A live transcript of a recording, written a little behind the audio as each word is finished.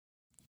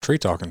Tree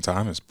Talking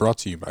Time is brought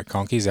to you by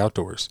Conkeys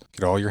Outdoors.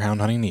 Get all your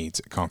hound hunting needs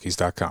at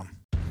conkeys.com.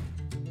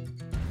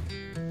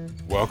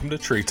 Welcome to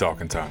Tree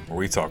Talking Time, where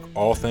we talk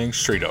all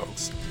things tree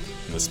dogs,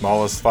 from the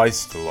smallest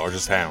feists to the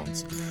largest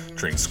hounds,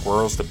 treating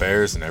squirrels to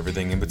bears and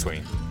everything in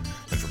between.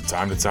 And from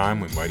time to time,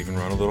 we might even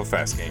run a little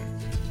fast game.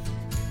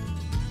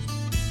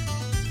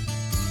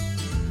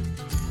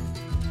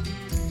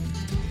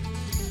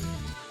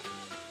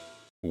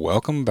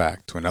 Welcome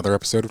back to another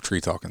episode of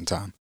Tree Talking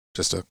Time.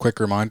 Just a quick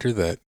reminder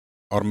that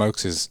Autumn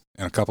Oaks is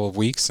in a couple of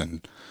weeks,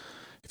 and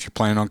if you're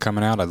planning on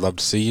coming out, I'd love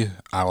to see you.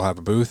 I will have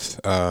a booth,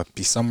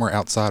 be somewhere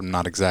outside, I'm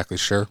not exactly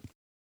sure.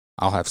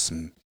 I'll have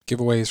some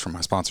giveaways from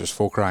my sponsors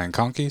Full Cry and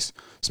Conkeys,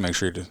 so make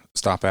sure to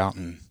stop out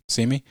and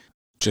see me.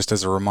 Just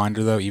as a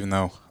reminder though, even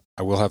though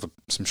I will have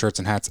some shirts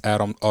and hats at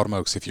Autumn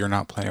Oaks, if you're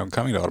not planning on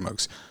coming to Autumn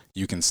Oaks,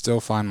 you can still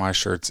find my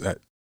shirts at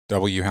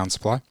W Hound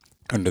Supply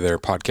under their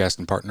podcast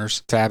and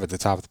partners tab at the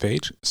top of the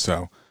page.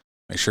 So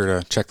make sure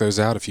to check those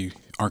out if you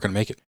aren't going to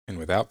make it. And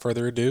without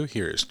further ado,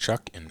 here is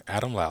Chuck and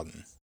Adam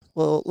Loudon.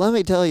 Well, let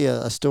me tell you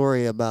a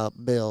story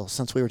about Bill,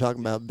 since we were talking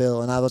about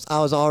Bill, and I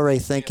was already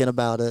thinking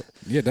about it.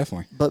 Yeah,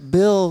 definitely. But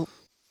Bill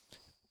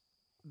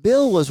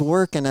was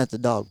working at the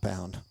dog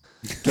pound,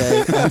 okay,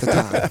 at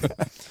the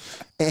time.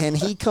 And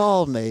he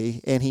called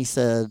me and he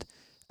said,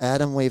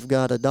 "Adam, we've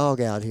got a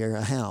dog out here,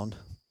 a hound."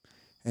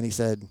 And he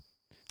said,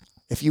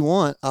 "If you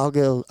want, I'll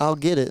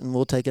get it and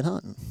we'll take it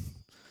hunting."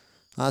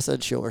 I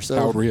said, "Sure." So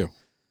how old were you?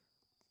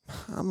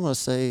 I'm going to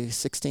say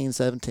 16,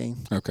 17.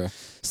 Okay.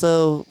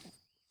 So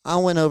I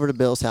went over to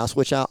Bill's house,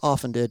 which I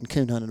often did and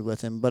coon hunted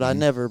with him, but I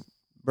never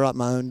brought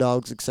my own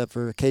dogs except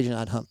for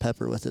occasionally I'd hunt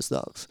Pepper with his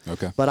dogs.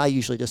 Okay. But I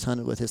usually just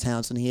hunted with his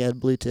hounds, and he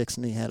had blue ticks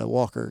and he had a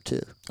walker or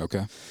two.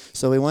 Okay.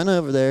 So we went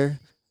over there,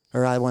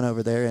 or I went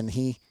over there, and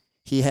he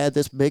had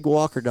this big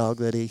walker dog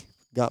that he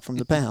got from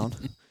the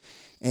pound.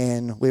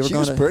 And we were She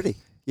was pretty.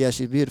 Yeah,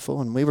 she's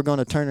beautiful. And we were going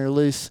to turn her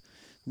loose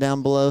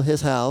down below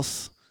his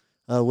house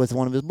with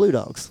one of his blue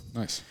dogs.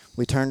 Nice.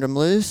 We turned him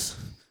loose.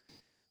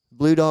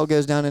 Blue dog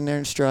goes down in there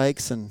and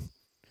strikes, and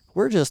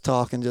we're just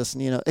talking,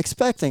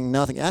 expecting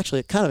nothing.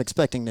 Actually, kind of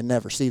expecting to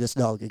never see this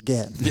dog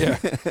again. Yeah.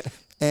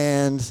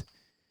 And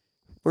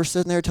we're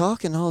sitting there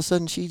talking, and all of a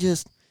sudden she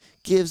just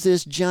gives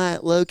this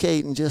giant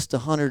locate and just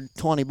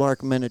 120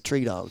 bark a minute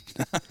tree dog.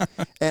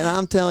 And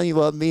I'm telling you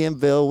what, me and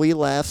Bill, we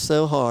laughed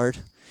so hard.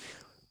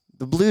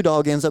 The blue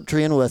dog ends up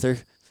treeing with her.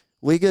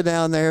 We go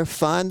down there,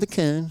 find the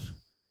coon.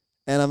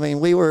 And I mean,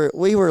 we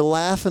were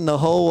laughing the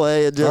whole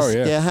way. It just,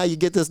 how you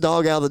get this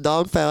dog out of the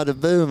dog pound and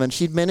boom. And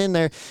she'd been in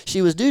there.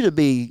 She was due to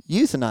be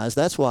euthanized.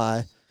 That's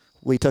why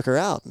we took her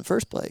out in the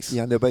first place.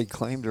 Yeah, nobody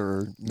claimed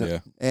her. Yeah.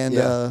 And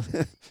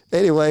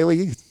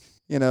anyway,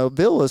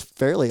 Bill was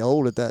fairly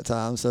old at that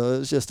time, so it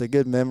was just a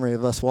good memory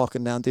of us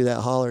walking down through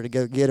that holler to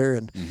go get her,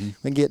 and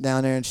we get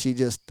down there, and she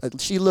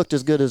looked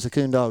as good as a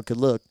coon dog could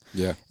look.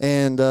 Yeah.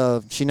 And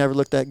she never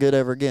looked that good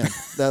ever again.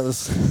 That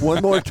was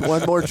one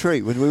more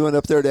treat. When we went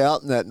up there to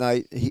Alton that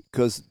night,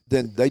 because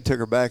then they took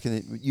her back,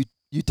 and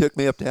you took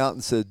me up to Alton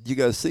and said, "You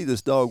got to see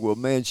this dog." Well,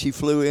 man, she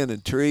flew in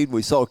and treed.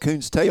 We saw a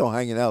coon's tail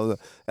hanging out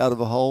of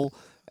a hole.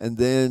 And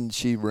then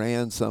she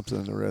ran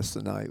something the rest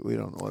of the night. We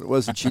don't know what it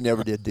was, and she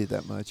never did do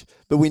that much.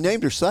 But we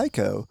named her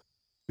Psycho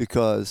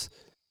because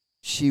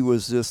she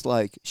was just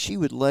like, she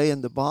would lay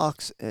in the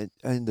box and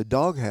in the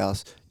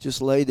doghouse, just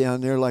lay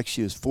down there like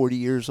she was 40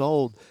 years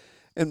old.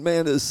 And,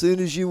 man, as soon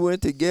as you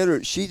went to get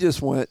her, she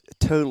just went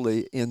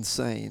totally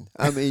insane.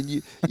 I mean,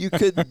 you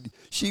couldn't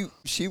 –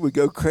 she would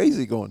go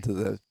crazy going to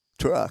the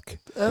truck.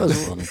 That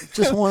was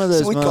just one of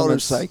those so we called her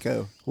moments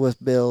Psycho.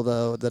 With Bill,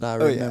 though, that I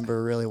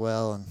remember really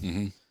well.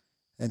 And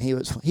And he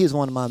was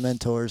one of my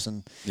mentors,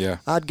 and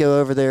I'd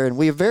go over there, and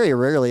we very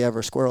rarely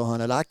ever squirrel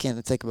hunted. I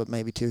can't think of it,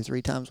 maybe 2 or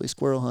 3 times we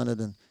squirrel hunted,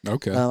 and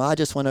I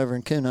just went over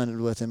and coon hunted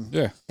with him.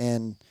 Yeah.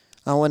 And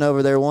I went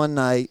over there one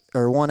night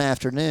or one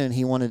afternoon.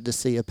 He wanted to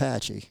see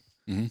Apache,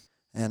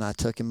 and I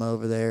took him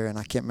over there, and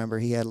I can't remember.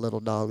 He had a little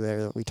dog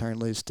there that we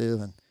turned loose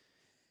to,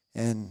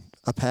 and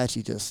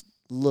Apache just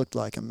looked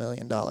like $1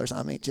 million.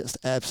 I mean, just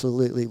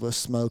absolutely was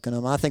smoking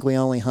them. I think we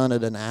only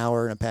hunted an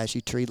hour, and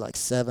Apache treed like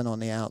 7 on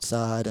the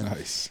outside. And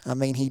nice. I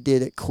mean, he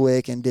did it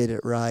quick and did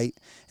it right,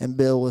 and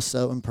Bill was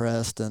so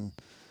impressed. And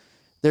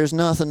there's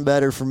nothing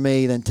better for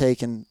me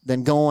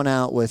than going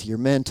out with your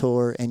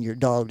mentor and your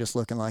dog just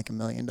looking like $1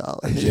 million.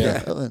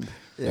 Yeah. And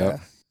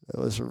it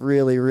was a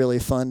really, really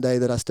fun day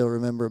that I still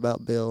remember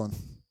about Bill. And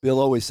Bill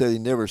always said he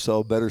never saw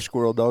a better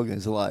squirrel dog in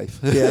his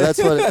life. Yeah,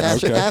 that's what.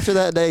 After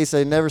that day, he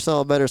said never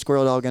saw a better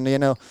squirrel dog.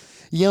 And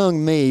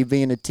young me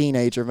being a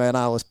teenager, man,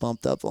 I was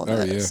pumped up on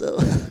that. Yeah. So,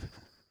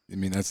 I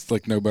mean, that's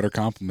like no better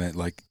compliment.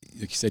 Like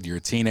you said, you're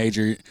a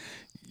teenager.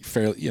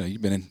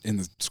 You've been in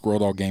the squirrel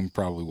dog game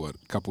probably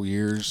a couple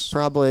years?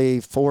 Probably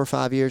 4 or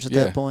 5 years at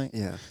that point.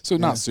 Yeah. So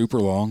not super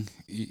long.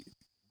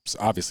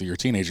 Obviously, you're a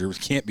teenager. It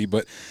can't be,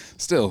 but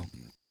still,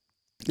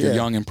 you're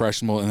young,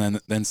 impressionable, and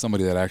then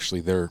somebody that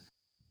actually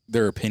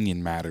their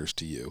opinion matters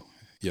to you,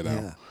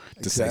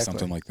 to say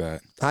something like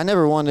that. I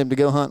never wanted him to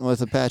go hunting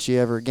with Apache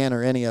ever again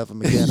or any of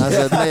them again. I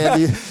said, man,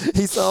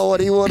 he saw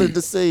what he wanted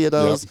to see.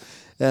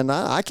 And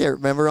I can't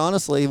remember,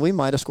 honestly. We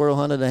might have squirrel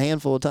hunted a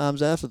handful of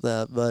times after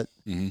that, but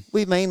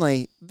we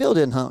mainly, Bill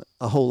didn't hunt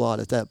a whole lot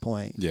at that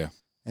point. Yeah.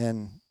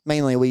 And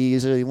mainly we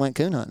usually went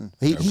coon hunting.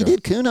 He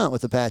did coon hunt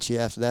with Apache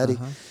after that.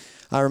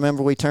 I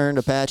remember we turned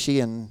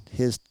Apache and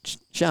his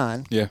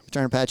Shine. Yeah. We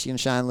turned Apache and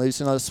Shine loose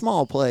in a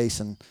small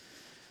place, and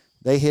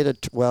they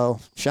hit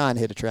Shine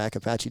hit a track.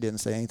 Apache didn't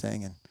say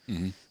anything,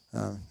 and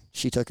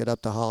she took it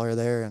up the holler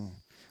there, and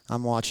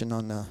I'm watching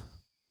on the.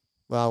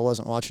 Well, I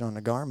wasn't watching on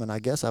the Garmin. I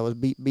guess I was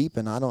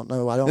beeping. I don't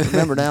know. I don't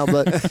remember now.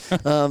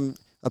 But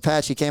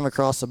Apache came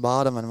across the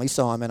bottom, and we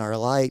saw him in our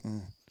light,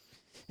 and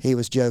he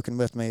was joking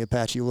with me.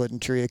 Apache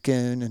wouldn't tree a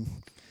coon, and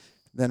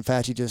then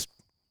Apache just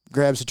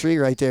grabs the tree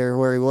right there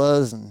where he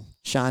was, and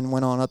Shine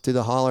went on up through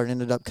the holler and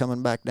ended up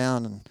coming back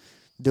down and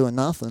doing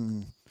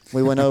nothing.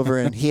 We went over,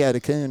 and he had a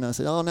coon. I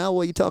said, "Oh, now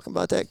what are you talking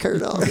about that cur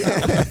dog?"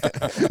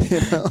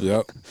 You know?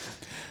 Yep.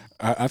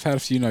 I've had a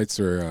few nights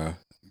where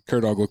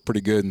cur dog looked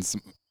pretty good and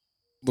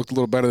looked a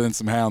little better than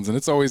some hounds, and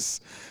it's always,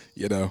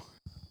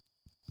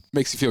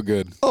 makes you feel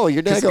good. Oh,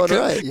 you're daggone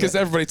right. Because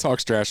everybody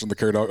talks trash on the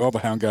cur dog. All the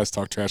hound guys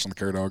talk trash on the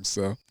cur dogs.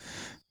 So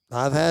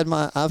I've had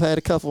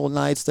a couple of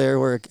nights there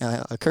where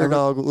a cur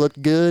dog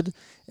looked good,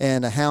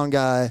 and a hound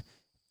guy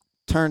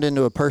turned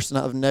into a person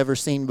I've never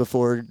seen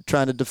before,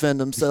 trying to defend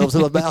themselves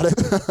about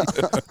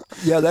it.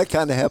 Yeah, that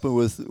kind of happened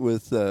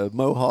with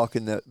Mohawk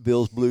and that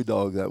Bill's Blue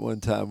Dog that one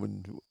time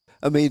when.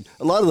 I mean,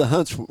 a lot of the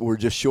hunts were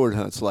just short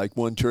hunts, like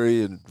one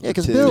tree and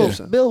because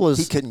two. Bill was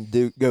he couldn't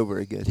go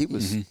very good. He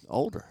was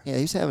older. Yeah,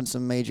 he's having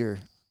some major.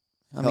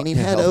 I mean, he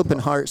had open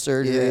heart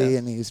surgery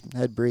and he's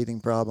had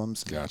breathing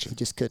problems. Gotcha. He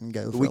just couldn't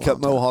go. We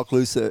cut Mohawk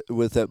loose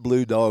with that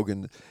Blue Dog,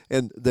 and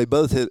they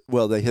both hit.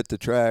 Well, they hit the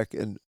track,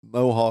 and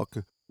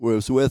Mohawk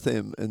was with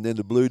him, and then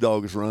the Blue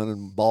Dog was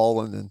running,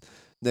 bawling, and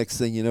next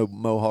thing you know,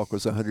 Mohawk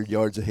was 100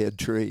 yards ahead,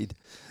 treed.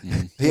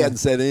 He hadn't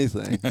said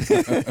anything.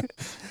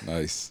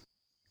 Nice.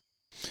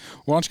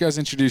 Why don't you guys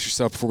introduce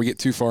yourself before we get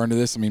too far into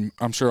this? I mean,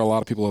 I'm sure a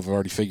lot of people have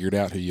already figured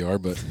out who you are,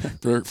 but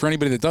for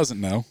anybody that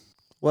doesn't know.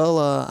 Well,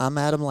 I'm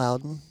Adam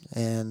Loudon,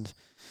 and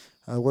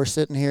we're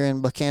sitting here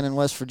in Buchanan,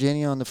 West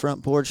Virginia on the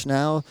front porch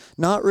now.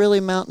 Not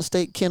really Mountain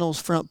State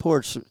Kennels front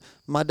porch.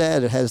 My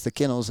dad has the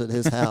kennels at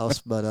his house,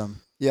 but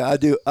yeah, I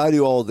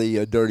do all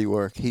the dirty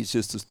work. He's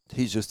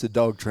just a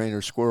dog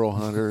trainer, squirrel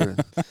hunter,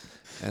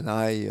 and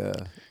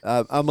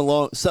I'm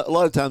along. So a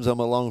lot of times I'm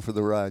along for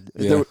the ride.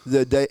 Yeah.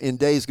 In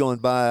days going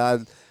by,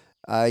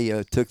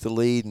 I took the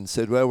lead and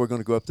said, "Well, we're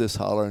going to go up this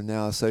holler," and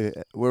now I say,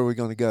 "Where are we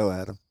going to go,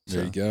 Adam?"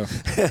 There you go.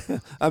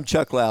 I'm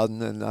Chuck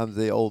Loudon, and I'm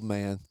the old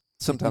man.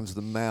 Sometimes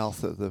the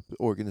mouth of the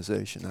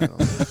organization. I don't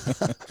know.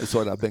 That's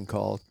what I've been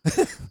called.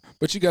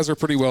 But you guys are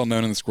pretty well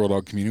known in the squirrel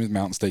dog community with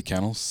Mountain State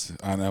Kennels.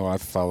 I know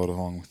I've followed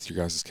along with your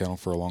guys' kennel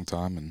for a long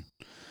time, and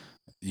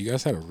you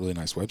guys had a really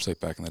nice website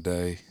back in the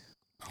day.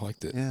 I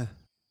liked it. Yeah.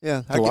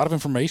 Yeah. A lot of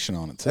information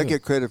on it, too. I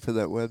get credit for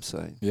that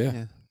website.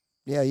 Yeah.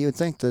 Yeah, you would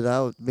think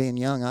that being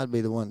young, I'd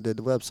be the one that did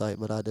the website,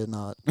 but I did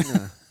not.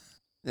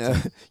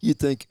 Yeah. You'd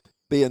think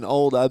being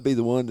old, I'd be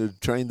the one to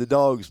train the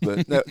dogs,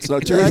 but no, it's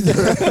not true.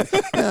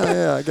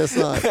 Yeah, I guess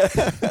not.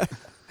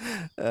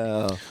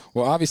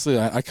 Well, obviously,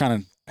 I kind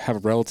of have a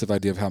relative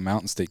idea of how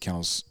Mountain State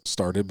Kennels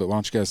started, but why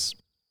don't you guys,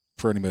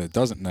 for anybody that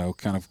doesn't know,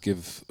 kind of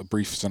give a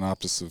brief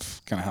synopsis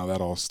of kind of how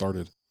that all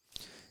started?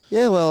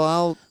 Yeah,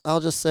 well, I'll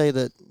just say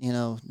that,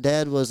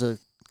 Dad was a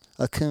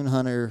coon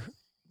hunter,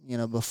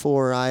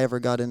 before I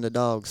ever got into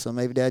dogs. So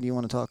maybe, Dad, you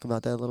want to talk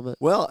about that a little bit?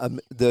 Well,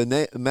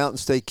 the Mountain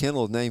State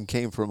Kennel name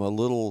came from a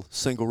little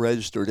single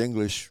registered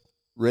English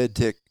red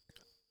tick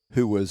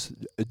who was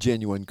a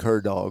genuine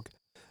cur dog.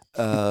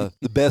 The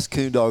best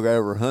coon dog I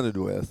ever hunted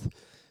with,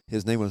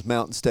 his name was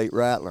Mountain State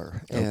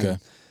Rattler. And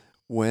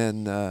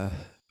when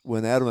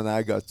Adam and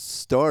I got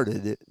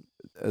started,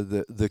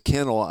 the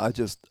kennel, I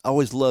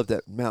always loved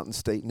that Mountain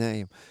State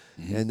name.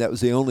 And that was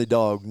the only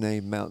dog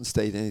named Mountain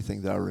State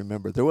anything that I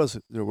remember. There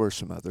were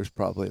some others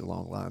probably a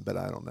long line, but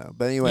I don't know.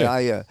 But anyway,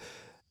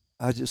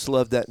 I just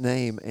loved that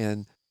name.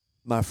 And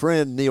my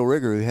friend Neil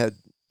Rigger, who had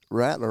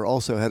Rattler,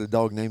 also had a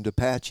dog named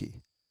Apache.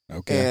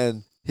 Okay.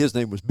 And his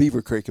name was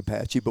Beaver Creek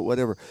Apache, but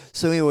whatever.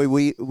 So anyway,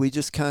 we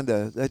just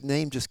that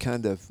name just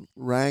kind of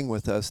rang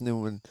with us. And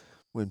then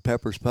when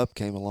Pepper's Pup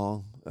came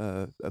along,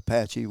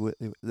 Apache,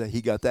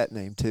 he got that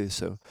name too.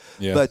 So,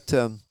 yeah. But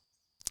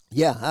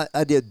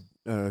I did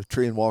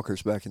tree and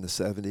walkers back in the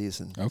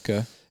 70s,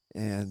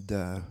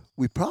 and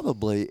we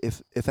probably,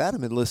 if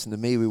Adam had listened to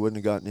me, we wouldn't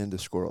have gotten into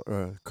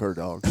cur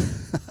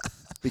dogs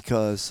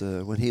because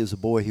when he was a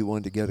boy, he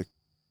wanted to get a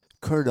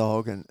cur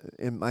dog, and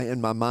in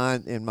my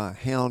mind, in my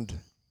hound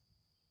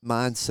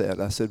mindset,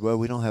 I said, well,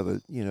 we don't have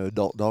a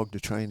adult dog to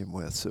train him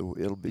with, so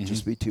it'll be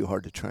just be too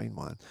hard to train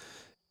one,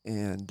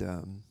 and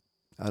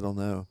I don't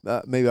know.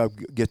 Maybe I'll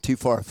get too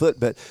far afoot,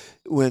 but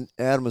when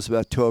Adam was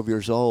about 12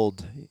 years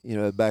old,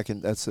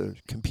 that's the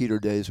computer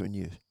days when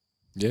you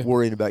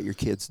worrying about your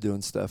kids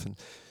doing stuff, and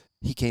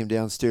he came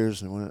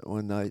downstairs and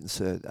one night and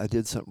said, I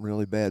did something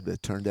really bad, but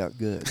it turned out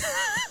good.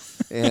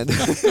 And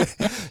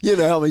you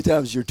know how many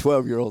times your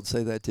 12-year-old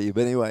say that to you.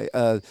 But anyway,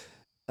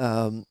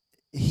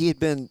 he had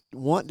been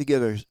wanting to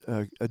get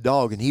a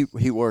dog, and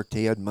he worked.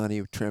 He had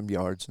money, trimmed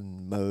yards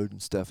and mowed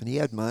and stuff, and he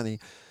had money.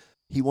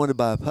 He wanted to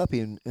buy a puppy,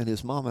 and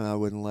his mom and I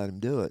wouldn't let him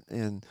do it.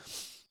 And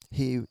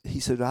he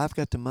said, "I've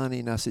got the money,"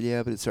 and I said,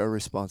 "Yeah, but it's our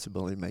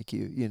responsibility to make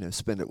you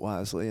spend it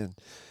wisely."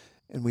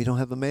 And we don't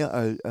have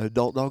a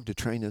adult dog to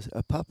train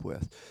a pup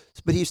with.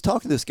 But he's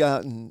talking to this guy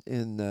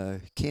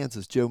in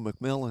Kansas, Joe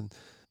McMillan,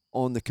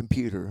 on the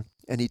computer,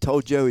 and he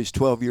told Joe he's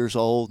 12 years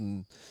old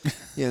and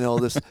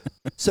this.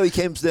 So he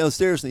comes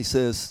downstairs and he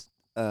says,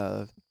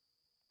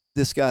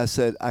 this guy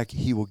said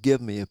he will give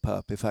me a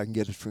pup if I can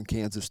get it from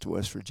Kansas to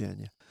West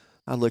Virginia.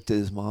 I looked at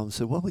his mom and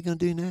said, "What are we going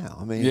to do now?"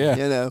 I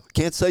mean,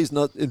 can't say he's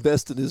not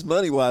investing his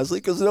money wisely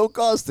because it don't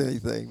cost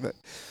anything. But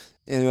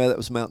anyway, that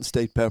was Mountain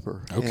State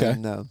Pepper. Okay.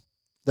 And,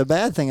 The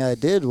bad thing I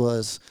did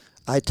was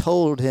I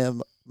told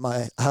him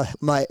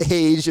my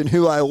age and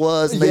who I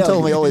was, and they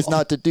told me always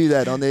not to do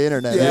that on the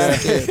internet.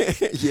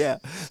 Yeah. Yeah.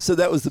 So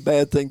that was the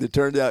bad thing that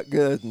turned out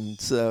good, and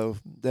so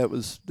that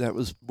was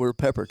where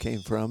Pepper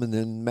came from, and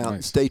then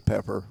Mountain State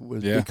Pepper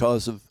was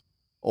because of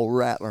old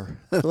Rattler.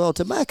 Well,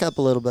 to back up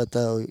a little bit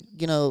though,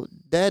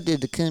 Dad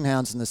did the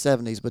coonhounds in the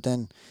 70s, but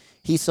then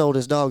he sold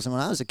his dogs, and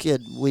when I was a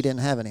kid, we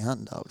didn't have any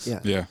hunting dogs. Yeah.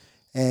 Yeah.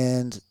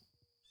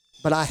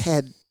 But I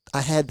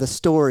had the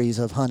stories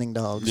of hunting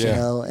dogs,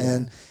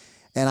 and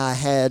I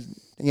had,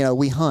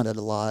 we hunted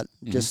a lot,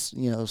 just,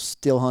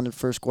 still hunted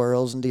for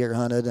squirrels and deer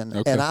hunted,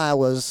 and I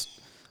was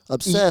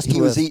obsessed with.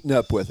 He was eaten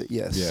up with it,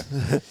 yes.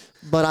 Yeah.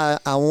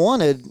 But I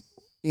wanted,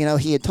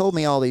 he had told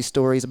me all these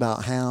stories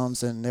about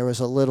hounds, and there was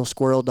a little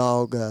squirrel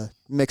dog,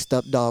 mixed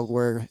up dog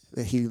where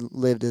he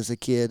lived as a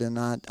kid, and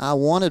I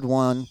wanted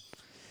one,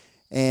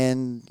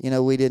 and,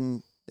 we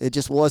didn't. It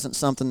just wasn't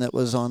something that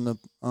was on the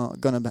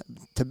going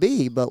to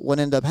be. But what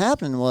ended up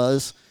happening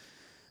was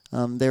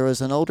there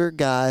was an older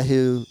guy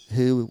who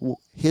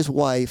his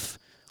wife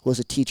was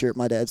a teacher at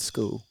my dad's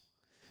school,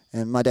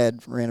 and my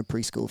dad ran a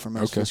preschool for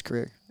most of his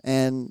career.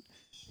 And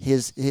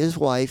his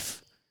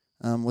wife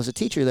was a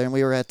teacher there, and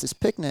we were at this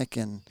picnic,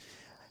 and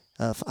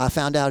I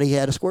found out he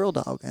had a squirrel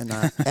dog, and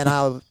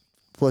I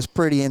was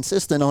pretty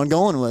insistent on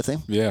going with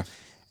him. Yeah.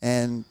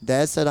 And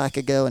Dad said I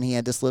could go, and he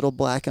had this little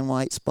black and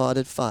white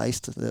spotted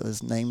Feist.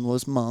 His name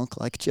was Monk,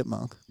 like a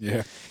chipmunk.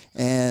 Yeah.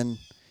 And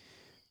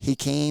he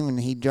came, and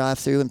he'd drive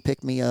through and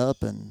pick me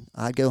up, and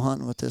I'd go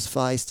hunting with this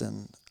Feist.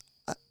 And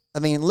I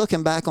mean,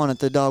 looking back on it,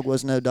 the dog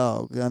was no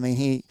dog. I mean,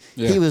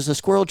 he was a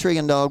squirrel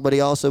treeing dog, but he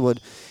also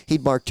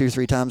he'd bark 2 or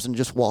 3 times and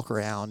just walk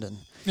around.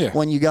 And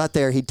when you got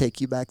there, he'd take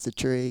you back to the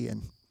tree.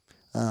 And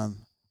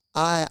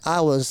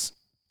I was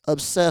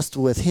obsessed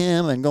with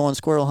him and going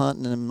squirrel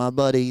hunting, and my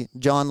buddy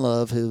John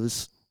Love, who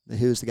was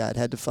the guy that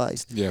had the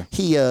Feist. Yeah.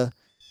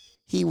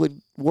 He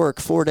would work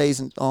 4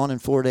 days on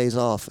and 4 days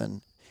off,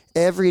 and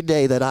every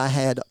day that I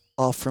had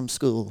off from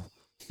school,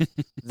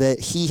 that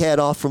he had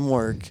off from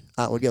work,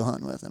 I would go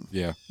hunting with him.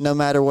 Yeah. No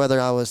matter whether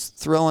I was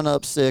throwing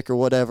up sick or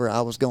whatever, I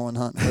was going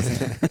hunting with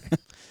him.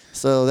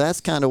 So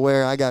that's kind of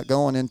where I got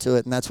going into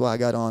it, and that's why I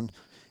got on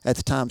at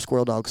the time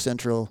Squirrel Dog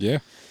Central. Yeah.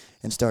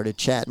 And started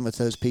chatting with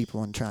those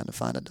people and trying to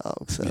find a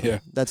dog. So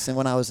that's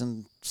when I was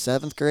in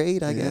 7th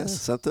grade, I guess.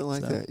 Something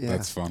like that. Yeah,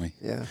 that's funny.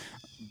 Yeah,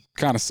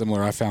 kind of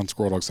similar. I found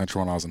Squirrel Dog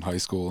Central when I was in high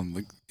school,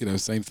 and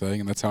same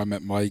thing. And that's how I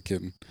met Mike,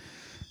 and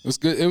it was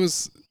good. It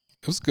was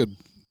a good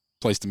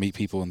place to meet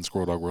people in the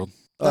squirrel dog world.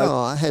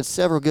 I had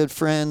several good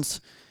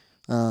friends.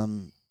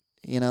 The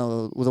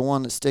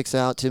one that sticks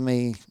out to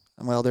me.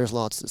 Well, there's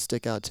lots that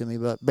stick out to me,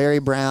 but Barry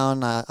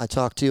Brown, I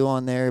talked to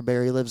on there.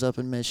 Barry lives up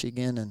in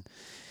Michigan,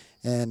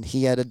 and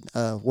he had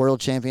a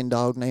world champion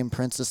dog named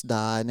Princess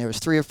Di, and there was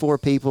 3 or 4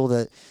 people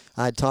that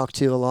I'd talked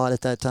to a lot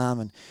at that time,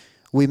 and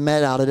we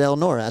met out at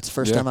Elnora. That's the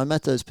first time I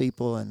met those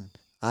people, and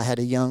I had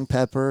a young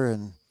Pepper,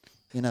 and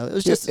it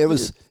was just it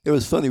was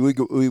funny.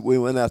 We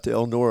went out to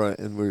Elnora,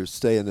 and we were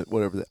staying at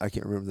I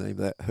can't remember the name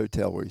of that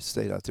hotel where he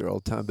stayed out there all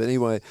the time. But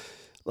anyway,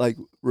 like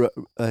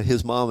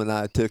his mom and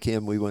I took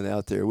him. We went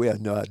out there. We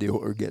had no idea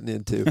what we were getting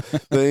into.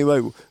 But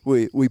anyway,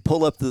 we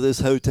pull up to this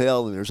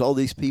hotel, and there's all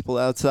these people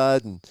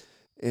outside,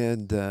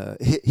 and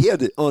he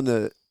had it on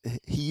the.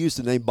 He used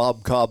the name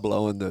Bob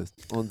Coblow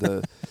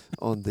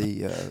on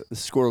the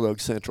Squirrel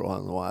Dog Central. I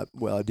don't know why.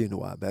 Well, I do know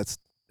why. That's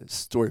a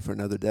story for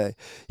another day.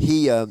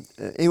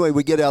 Anyway,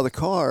 we get out of the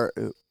car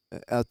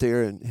out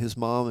there, and his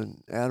mom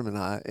and Adam and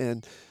I,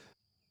 and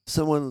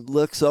someone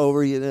looks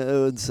over,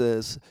 and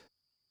says,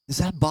 "Is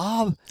that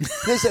Bob?"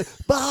 They said,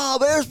 "Bob,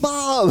 there's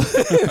Bob."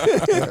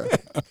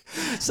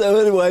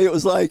 So anyway, it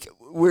was like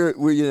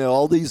we're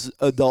all these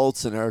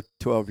adults and our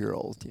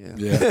 12-year-old.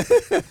 Yeah.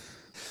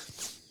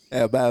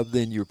 About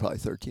then you were probably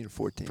 13 or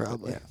 14.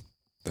 Probably. Yeah.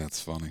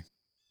 That's funny.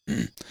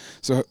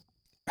 So,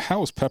 how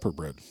was Pepper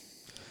bred?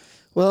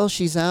 Well,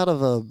 she's out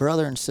of a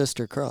brother and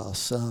sister cross.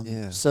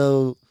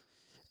 So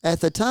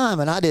at the time,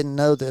 and I didn't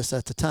know this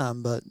at the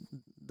time, but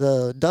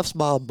the Duff's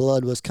Bob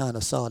blood was kind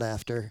of sought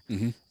after.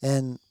 Mm-hmm.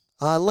 And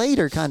I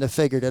later kind of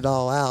figured it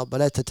all out, but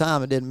at the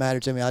time it didn't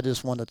matter to me. I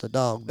just wanted the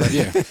dog. But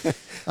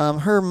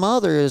her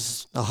mother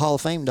is a Hall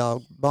of Fame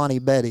dog, Bonnie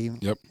Betty.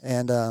 Yep.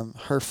 And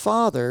her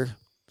father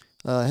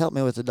help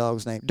me with the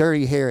dog's name.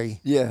 Dirty Harry.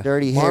 Yeah.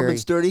 Dirty Harry.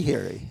 Marmon's Dirty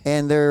Harry.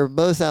 And they're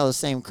both out of the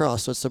same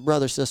cross, so it's a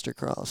brother-sister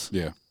cross.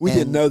 Yeah. We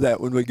didn't And- know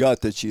that when we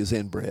got that she was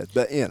inbred,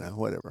 but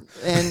whatever.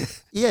 And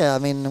yeah, I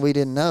mean, we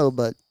didn't know,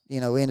 but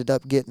we ended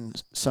up getting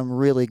some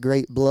really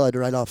great blood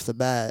right off the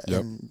bat,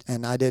 Yep.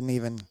 and I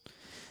didn't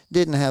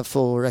have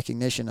full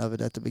recognition of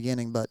it at the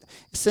beginning. But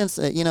since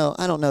I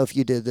don't know if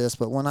you did this,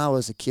 but when I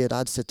was a kid,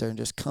 I'd sit there and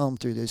just comb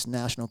through these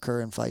National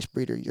Cur and Feist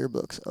breeder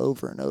yearbooks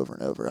over and over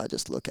and over. I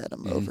just look at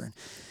them over,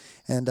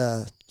 and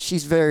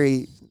she's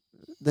very.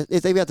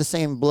 They've got the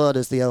same blood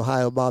as the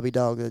Ohio Bobby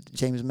dog that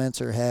James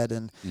Menser had,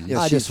 and Yeah,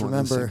 I she's just one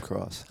of the remember. same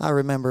cross. I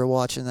remember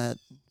watching the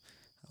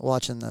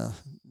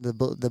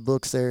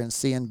books there and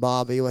seeing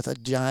Bobby with a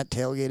giant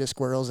tailgate of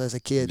squirrels as a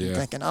kid, and Yeah.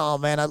 thinking, "Oh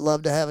man, I'd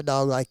love to have a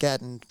dog like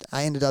that." And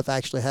I ended up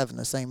actually having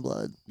the same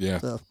blood. Yeah.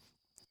 So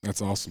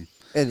That's awesome.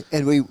 And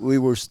we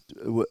were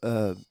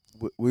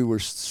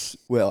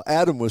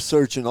Adam was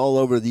searching all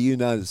over the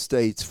United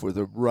States for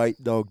the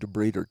right dog to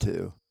breed her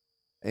to,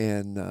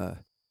 and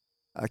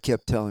I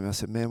kept telling him, I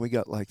said, "Man, we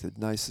got like the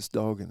nicest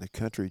dog in the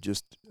country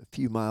just a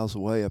few miles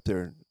away up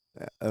there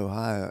in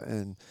Ohio,"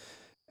 and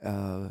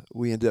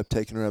we ended up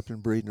taking her up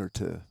and breeding her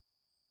to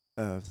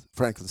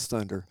Franklin's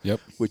Thunder.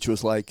 Yep. Which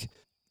was like,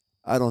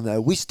 I don't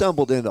know. We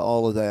stumbled into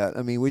all of that.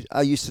 I mean,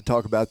 I used to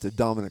talk about the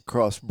dominant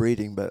cross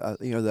breeding, but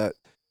the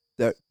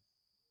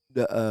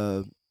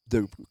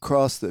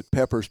cross that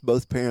Pepper's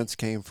both parents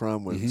came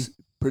from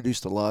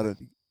produced a lot of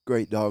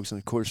great dogs, and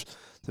of course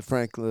the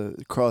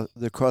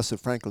cross that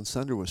Franklin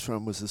Thunder was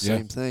from was the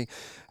same thing.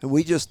 And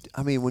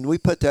when we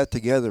put that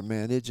together,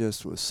 man, it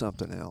just was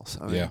something else.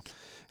 I mean,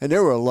 and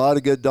there were a lot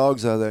of good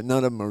dogs out there.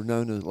 None of them are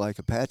known as like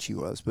Apache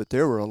was, but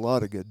there were a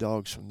lot of good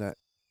dogs from that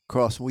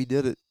cross. And we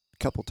did it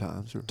a couple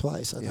times.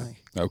 twice, I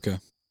think. Okay.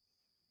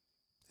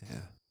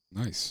 Yeah.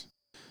 Nice.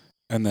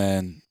 And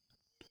then,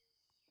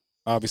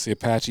 obviously,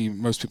 Apache.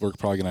 Most people are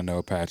probably going to know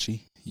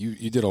Apache.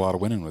 You did a lot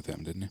of winning with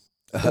him, didn't you?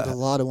 Did a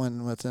lot of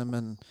winning with him,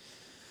 and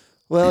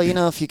well,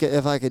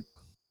 if I could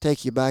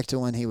take you back to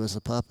when he was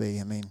a puppy.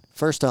 I mean,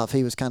 first off,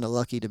 he was kind of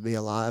lucky to be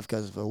alive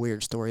because of a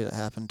weird story that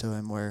happened to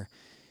him where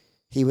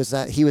he was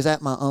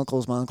at my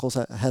uncle's. My uncle's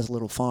has a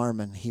little farm,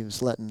 and he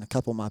was letting a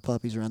couple of my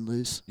puppies run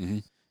loose,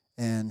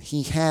 and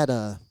he had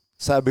a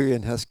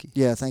Siberian Husky.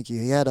 Yeah, thank you.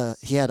 He had a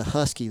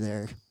husky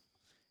there,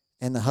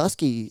 and the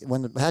husky,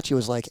 when Apache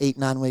was like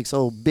 8-9 weeks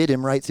old, bit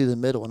him right through the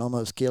middle and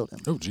almost killed him.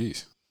 Oh,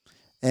 geez.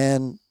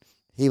 And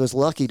he was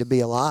lucky to be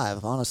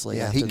alive, honestly.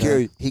 Yeah,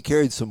 after he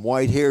carried some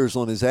white hairs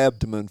on his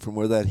abdomen from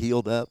where that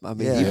healed up. I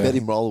mean, he bit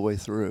him all the way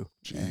through.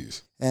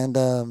 Jeez. And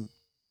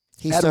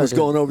he Adam was started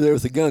going over there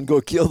with a gun,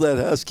 go kill that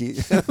husky.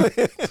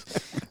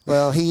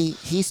 Well,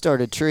 he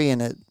started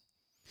treeing it.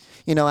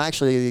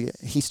 Actually,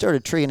 he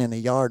started treeing in the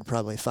yard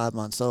probably 5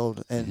 months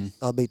old, and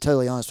I'll be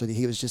totally honest with you,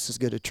 he was just as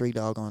good a tree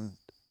dog on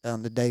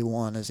the day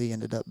one as he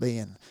ended up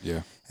being.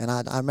 Yeah. And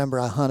I remember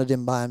I hunted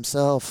him by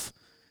himself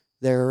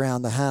there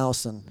around the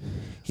house, and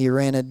he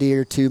ran a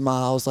deer 2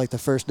 miles like the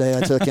first day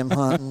I took him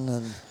hunting.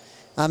 And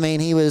I mean,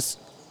 he was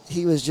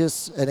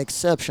just an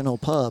exceptional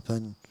pup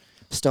and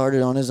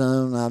started on his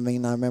own. I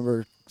mean, I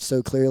remember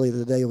so clearly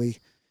the day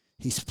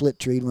he split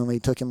treed when we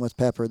took him with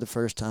Pepper the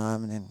first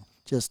time, and then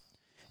just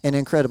an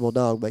incredible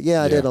dog. But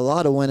I did a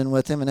lot of winning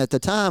with him, and at the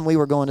time we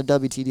were going to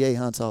WTDA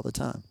hunts all the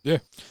time. Yeah.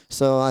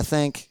 So I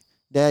think,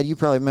 Dad, you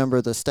probably remember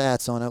the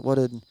stats on it.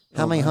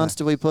 How many hunts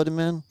did we put him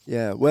in?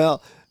 Yeah,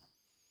 well,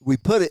 we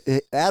put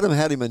it. Adam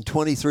had him in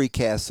 23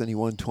 casts, and he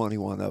won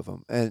 21 of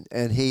them.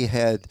 And he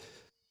had,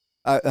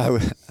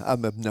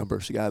 I'm a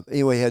numbers guy.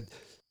 Anyway, he had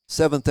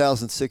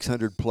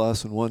 7,600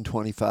 plus and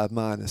 125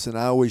 minus. And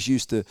I always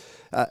used to.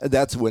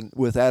 That's when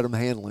with Adam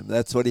handling.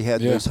 That's what he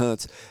had in those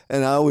hunts.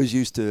 And I always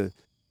used to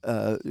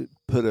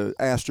put an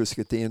asterisk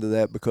at the end of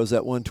that, because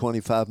that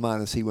 125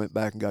 minus, he went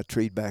back and got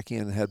treed back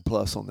in and had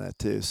plus on that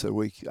too. So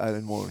I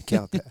didn't want to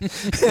count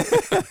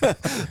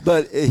that.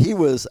 But he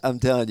was, I'm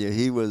telling you,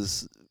 he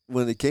was,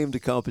 when it came to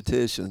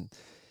competition,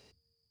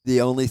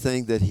 the only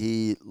thing that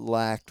he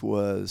lacked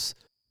was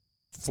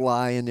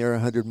flying there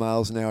 100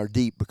 miles an hour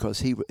deep, because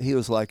he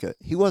was like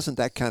he wasn't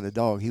that kind of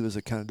dog. He was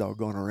a kind of dog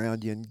going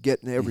around you and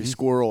getting every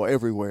squirrel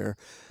everywhere.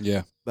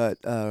 Yeah. But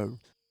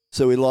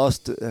so he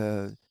lost.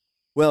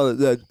 Well,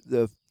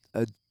 the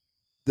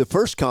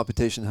first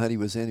competition hunt he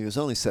was in, he was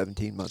only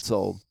 17 months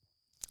old.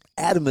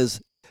 Adam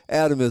is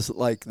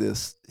like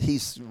this.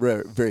 He's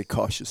very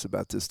cautious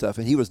about this stuff,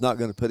 and he was not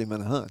going to put him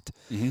in a hunt.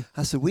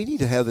 I said, we need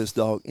to have this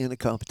dog in a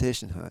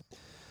competition hunt.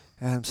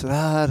 Adam said,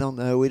 I don't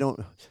know. We don't,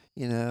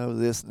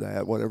 this,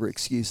 that, whatever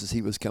excuses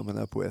he was coming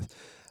up with.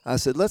 I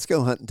said, let's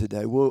go hunting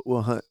today.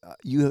 We'll hunt.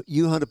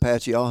 You hunt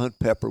Apache, I'll hunt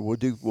Pepper.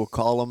 We'll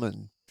call them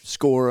and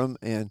score them,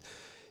 and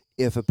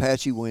if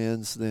Apache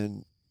wins,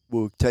 then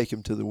we'll take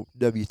him to the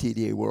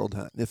WTDA World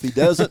Hunt. And if he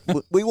doesn't,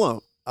 we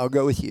won't. I'll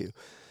go with you.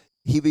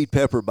 He beat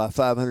Pepper by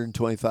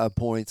 525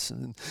 points.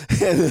 And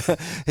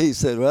he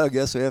said, well, I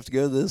guess we have to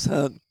go to this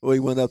hunt. Well,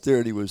 he went up there,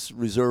 and he was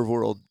reserve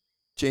world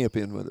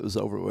champion when it was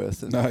over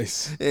with. And,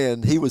 Nice.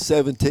 And he was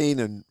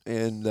 17,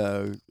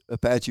 and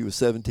Apache was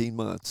 17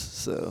 months.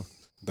 So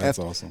That's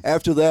awesome.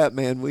 After that,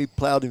 man, we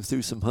plowed him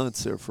through some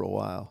hunts there for a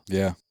while.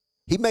 Yeah.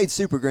 He made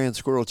Super Grand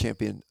Squirrel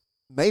Champion,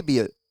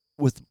 maybe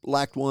with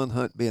Lacked One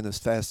hunt being as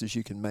fast as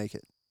you can make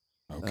it.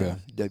 Okay.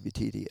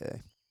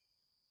 WTDA.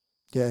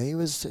 Yeah, he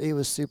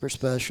was super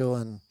special,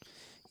 and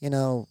you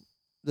know,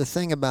 the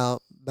thing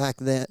about back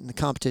then, the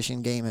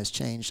competition game has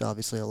changed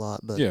obviously a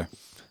lot, but Yeah.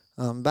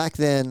 back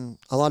then,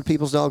 a lot of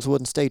people's dogs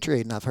wouldn't stay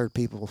treed, and I've heard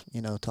people,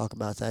 talk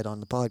about that on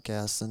the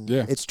podcast, and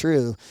Yeah. it's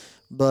true.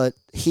 But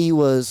he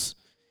was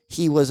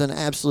an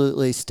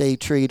absolutely stay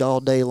treed all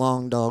day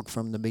long dog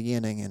from the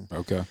beginning, and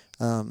Okay.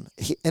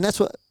 and that's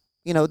what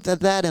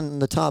that and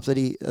the top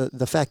that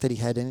the fact that he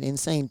had an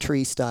insane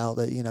tree style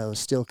that is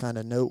still kind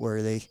of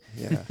noteworthy.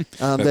 Yeah.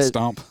 That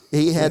stomp.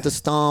 He had the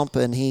stomp,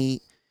 and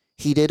he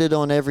did it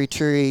on every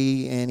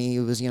tree, and he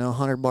was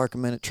 100 bark a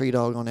minute tree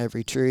dog on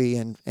every tree,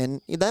 and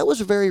that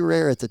was very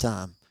rare at the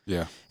time.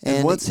 Yeah.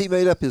 And once he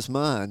made up his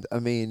mind, I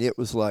mean, it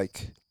was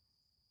like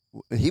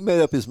he made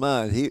up his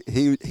mind.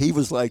 He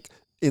was like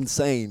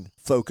insane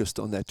focused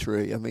on that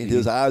tree. I mean,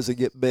 his eyes would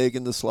get big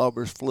and the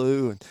slobbers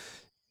flew, and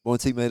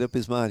once he made up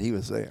his mind, he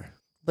was there.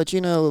 But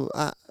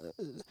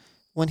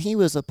when he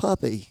was a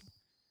puppy,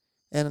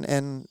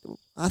 and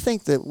I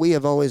think that we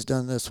have always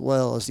done this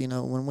well, is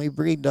when we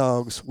breed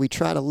dogs, we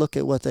try to look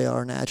at what they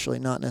are naturally,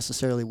 not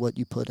necessarily what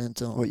you put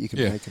into them. What you can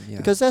make him, yeah.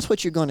 Because that's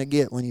what you're going to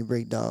get when you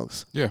breed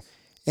dogs. Yeah.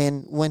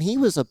 And when he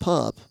was a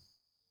pup,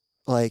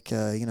 like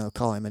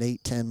call him an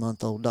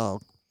 8-10-month-old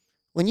dog,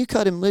 when you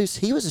cut him loose,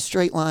 he was a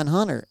straight line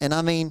hunter, and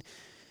I mean.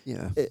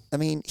 Yeah.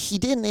 He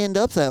didn't end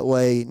up that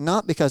way,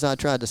 not because I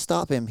tried to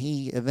stop him.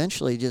 He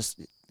eventually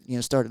just,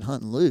 started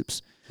hunting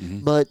loops. Mm-hmm.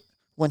 But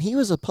when he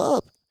was a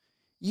pup,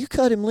 you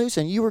cut him loose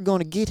and you were going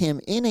to get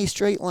him in a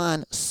straight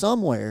line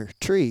somewhere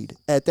treed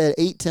at that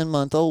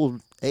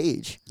 8-10-month-old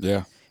age.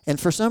 Yeah. And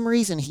for some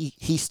reason,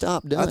 he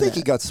stopped doing I think that.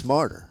 he got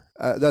smarter.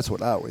 That's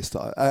what I always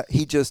thought. I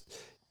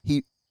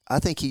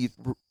think he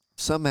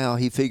somehow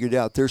he figured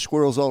out there's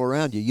squirrels all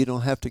around you. You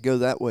don't have to go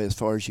that way as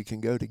far as you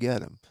can go to get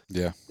them.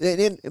 Yeah.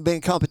 And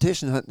in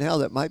competition hunt now,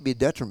 that might be a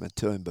detriment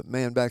to him. But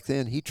man, back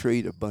then he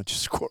treated a bunch of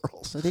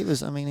squirrels. But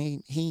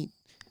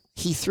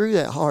he threw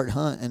that hard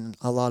hunt in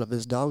a lot of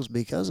his dogs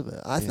because of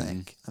it, I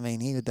think. I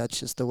mean, that's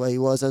just the way he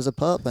was as a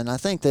pup. And I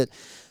think that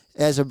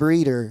as a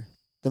breeder,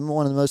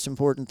 one of the most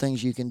important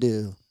things you can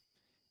do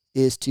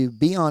is to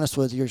be honest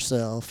with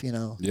yourself,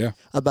 Yeah.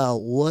 about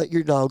what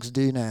your dogs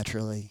do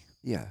naturally.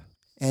 Yeah.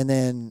 And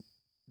then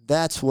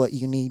that's what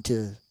you need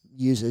to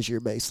use as your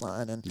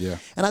baseline.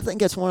 And I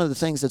think that's one of the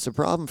things that's a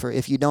problem for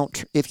if you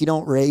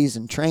don't raise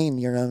and train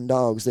your own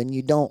dogs, then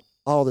you don't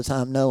all the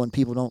time know, and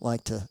people don't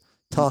like to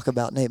talk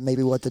about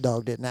maybe what the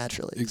dog did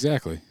naturally.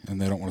 Exactly.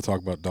 And they don't want to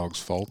talk about dogs'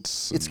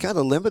 faults. It's kind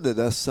of limited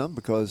us some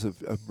because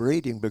of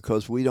breeding,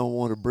 because we don't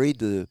want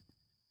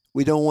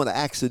to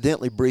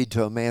accidentally breed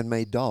to a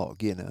man-made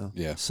dog,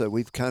 Yeah. So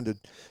we've kind of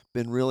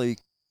been really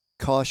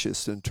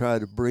cautious and try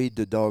to breed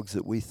the dogs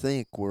that we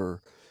think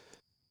were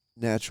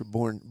natural,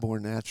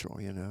 born natural,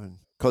 and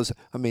because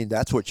I mean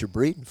that's what you're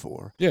breeding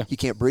for. Yeah. You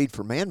can't breed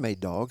for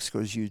man-made dogs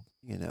because you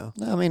know.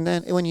 No, I mean,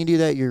 then when you do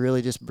that, you're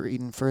really just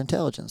breeding for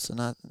intelligence,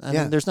 and I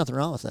mean, there's nothing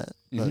wrong with that.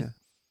 But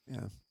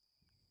Yeah.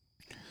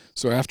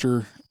 So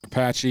after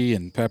Apache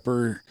and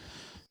Pepper,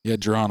 you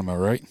had Geronimo,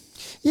 right?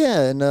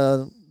 Yeah, and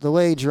the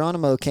way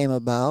Geronimo came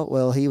about,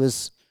 well, he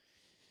was,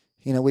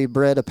 we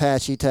bred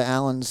Apache to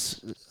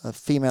a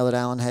female that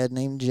Alan had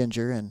named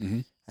Ginger,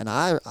 and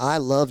I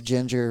loved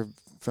Ginger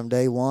from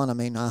day one. I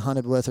mean, I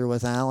hunted with her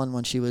with Alan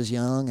when she was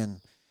young, and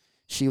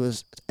she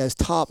was as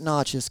top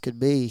notch as could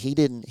be. He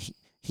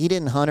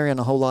didn't hunt her in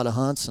a whole lot of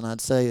hunts, and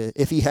I'd say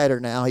if he had her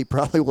now, he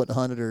probably would have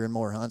hunted her in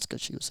more hunts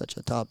because she was such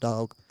a top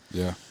dog.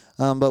 Yeah.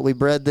 But we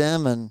bred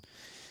them and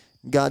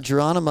got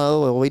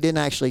Geronimo. Well, we didn't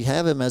actually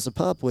have him as a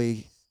pup.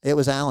 It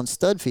was Alan's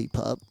stud feet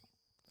pup.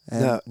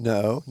 And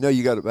No,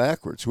 you got it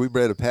backwards. We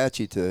bred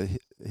Apache to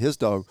his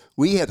dog.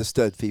 We had a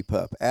stud feet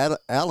pup.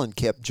 Alan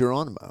kept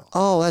Geronimo.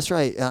 Oh, that's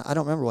right. I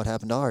don't remember what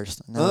happened to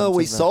ours.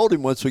 We sold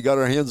him once we got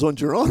our hands on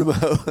Geronimo.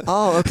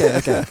 Oh,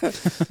 okay.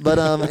 But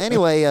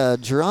anyway,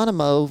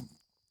 Geronimo,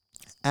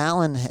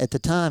 Alan at the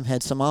time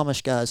had some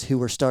Amish guys who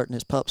were starting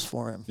his pups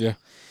for him. Yeah.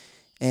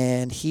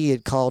 And he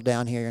had called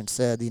down here and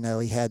said, he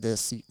had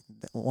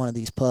one of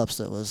these pups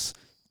that was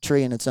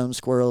treeing its own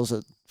squirrels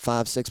at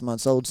 5-6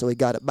 months old, so he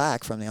got it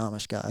back from the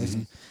Amish guys.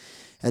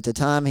 Mm-hmm. At the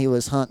time, he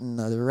was hunting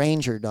the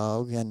Ranger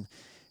dog, and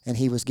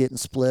he was getting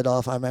split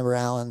off. I remember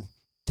Alan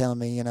telling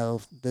me,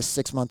 this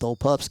 6-month-old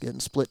pup's getting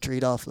split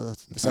treed off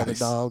this other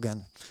dog,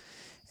 and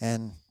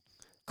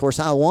of course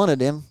I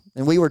wanted him,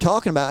 and we were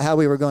talking about how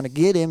we were going to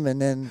get him,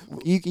 and then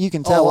you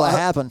can tell what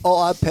happened.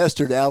 I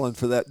pestered Alan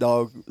for that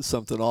dog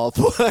something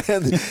awful,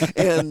 and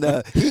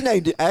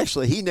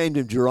he named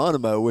him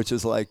Geronimo, which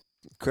is like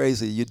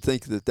crazy. You'd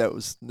think that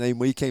was the name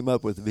we came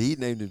up with, but he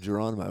named him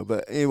Geronimo.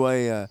 But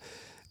anyway,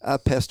 I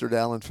pestered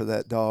Alan for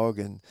that dog,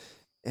 and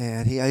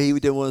he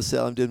didn't want to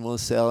sell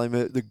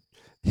him.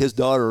 his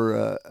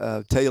daughter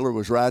Taylor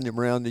was riding him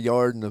around the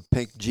yard in a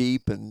pink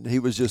Jeep, and he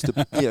was just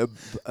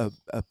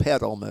a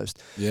pet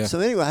almost. Yeah. So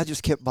anyway, I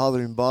just kept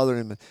bothering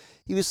him.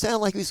 He was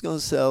sounding like he was going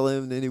to sell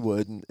him, and then he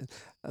wouldn't.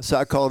 So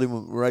I called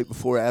him right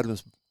before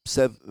Adam's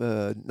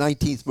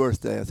 19th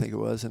birthday, I think it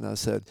was, and I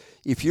said,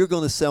 if you're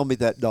going to sell me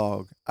that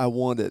dog, I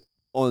want it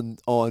on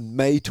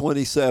May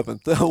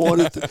 27th.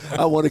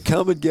 I want to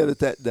come and get it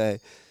that day.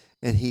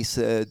 And he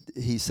said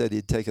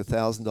he'd take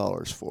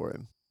 $1,000 for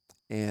him,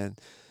 and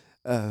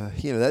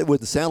that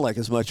wouldn't sound like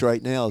as much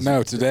right now.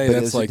 No, today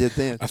that's like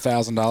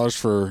 $1,000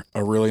 for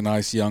a really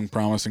nice, young,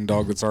 promising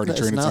dog that's already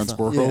trained its own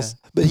squirrels.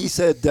 Yeah. But he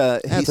said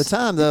at the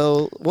time,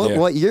 though,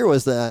 what year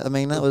was that? I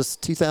mean, that was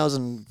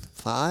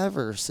 2005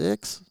 or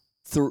 6?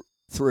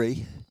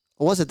 3.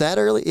 Was it that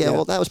early? Yeah,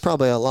 well, that was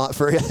probably a lot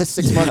for a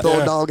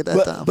 6-month-old dog at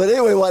that time. But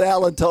anyway, what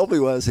Alan told me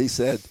was he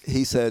said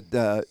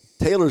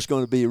Taylor's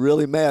going to be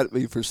really mad at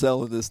me for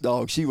selling this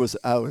dog. She was,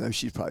 I don't know,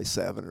 she's probably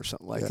 7 or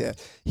something like that.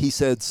 He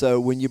said, so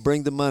when you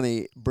bring the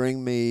money,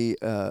 bring me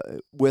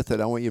with it.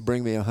 I want you to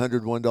bring me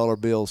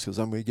 $101 bills because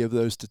I'm going to give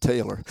those to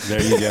Taylor.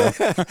 There you go.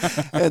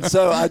 And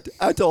so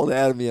I told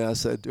Adam, I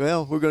said,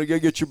 well, we're going to go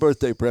get your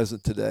birthday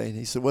present today. And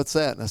he said, what's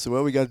that? And I said,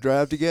 well, we got to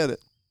drive to get it.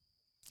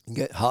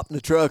 Hop in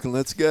the truck and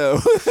let's go.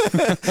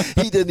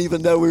 He didn't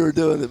even know we were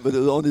doing it, but it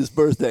was on his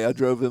birthday. I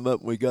drove him up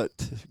and we got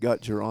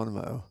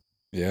Geronimo.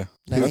 Yeah,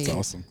 that's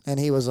awesome. And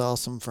he was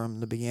awesome from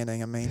the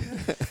beginning. I mean,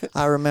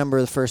 I remember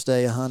the first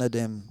day I hunted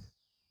him.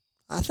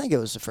 I think it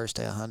was the first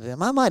day I hunted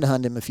him. I might have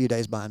hunted him a few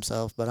days by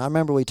himself, but I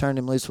remember we turned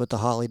him loose with the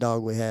Holly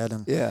dog we had.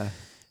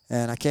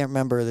 And I can't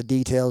remember the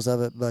details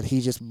of it, but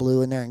he just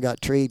blew in there and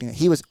got treed.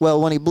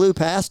 When he blew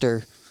past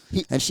her,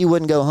 and she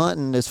wouldn't go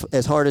hunting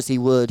as hard as he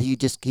would, he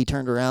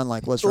turned around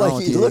like, what's wrong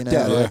with you? He looked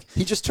at her.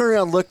 He just turned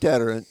around and looked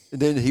at her, and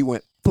then he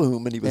went,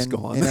 boom, and he was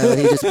gone. He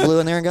just blew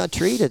in there and got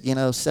treated.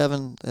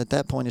 7 at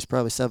that point. He's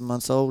probably 7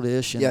 months old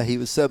ish. Yeah, he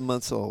was 7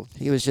 months old.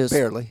 He was just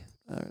barely,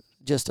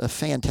 just a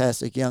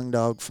fantastic young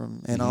dog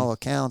in all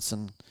accounts.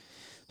 And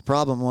the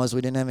problem was we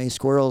didn't have any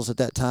squirrels at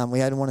that time. We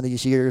had one of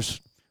these years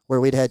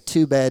where we'd had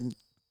 2 bad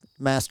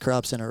mast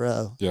crops in a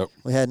row. Yep.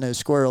 We had no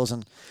squirrels,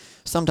 and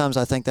sometimes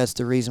I think that's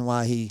the reason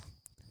why he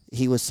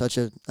was such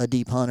a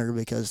deep hunter,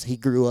 because he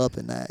grew up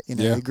in that.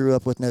 He grew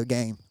up with no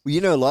game.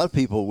 Well, a lot of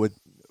people would.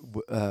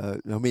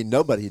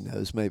 Nobody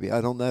knows. Maybe I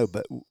don't know,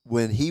 but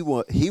when he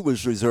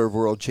was reserve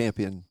world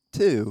champion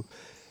too,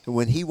 and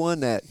when he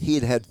won that, he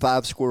had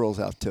 5 squirrels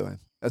out to him.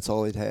 That's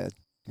all he'd had.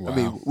 Wow. I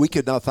mean, we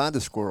could not find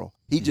a squirrel.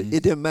 It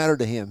didn't matter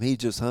to him. He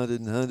just hunted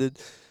and hunted,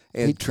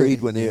 and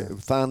treed. When he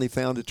finally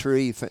found a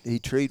tree, he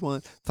treed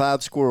one.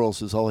 5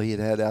 squirrels is all he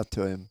had out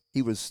to him.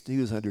 He was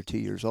under 2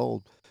 years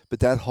old, but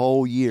that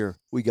whole year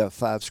we got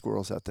 5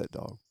 squirrels out that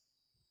dog.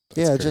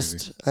 That's crazy.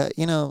 Just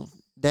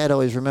Dad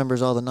always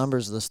remembers all the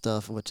numbers of the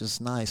stuff, which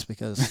is nice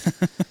because,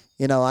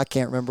 I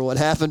can't remember what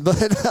happened. But,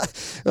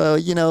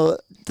 the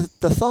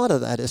thought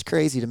of that is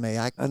crazy to me.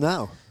 I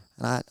know.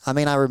 I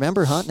mean, I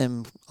remember hunting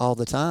him all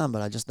the time,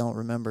 but I just don't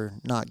remember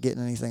not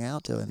getting anything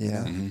out to him.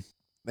 Yeah.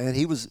 Man,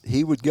 he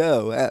would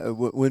go.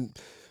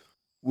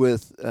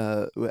 With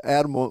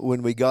Adam,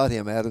 when we got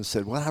him, Adam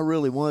said, what I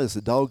really want is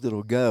a dog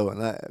that'll go.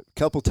 And a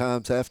couple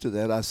times after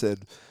that, I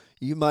said,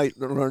 you might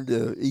learn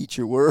to eat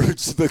your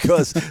words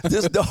because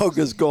this dog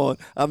is going.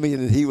 I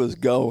mean, he was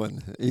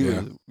going.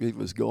 He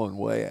was going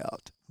way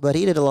out. But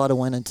he did a lot of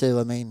winning too.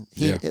 I mean,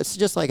 it's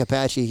just like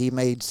Apache. He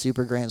made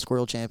Super Grand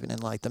Squirrel Champion in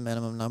like the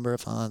minimum number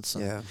of hunts.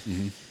 And,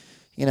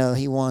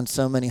 he won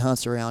so many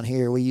hunts around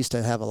here. We used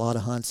to have a lot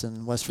of hunts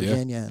in West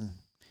Virginia, and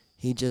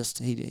he just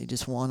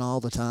won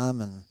all the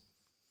time. And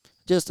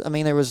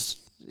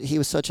he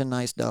was such a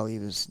nice dog. He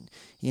was,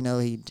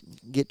 he'd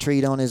get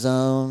treed on his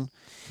own.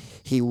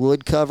 He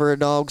would cover a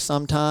dog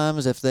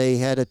sometimes if they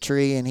had a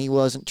tree and he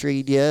wasn't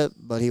treed yet,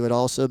 but he would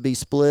also be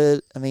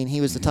split. I mean, he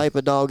was the type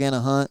of dog in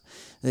a hunt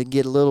that'd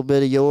get a little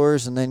bit of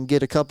yours and then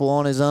get a couple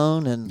on his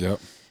own.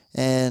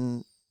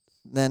 And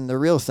then the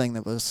real thing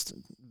that was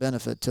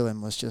benefit to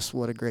him was just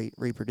what a great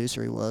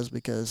reproducer he was,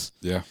 because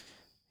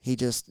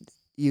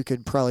you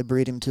could probably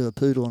breed him to a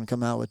poodle and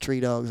come out with tree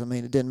dogs. I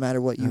mean, it didn't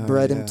matter what you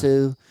bred him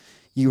to,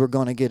 you were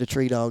going to get a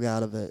tree dog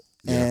out of it.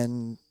 Yeah.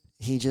 And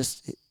he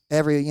just...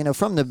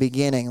 from the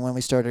beginning when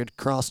we started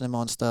crossing him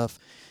on stuff,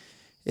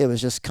 it was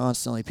just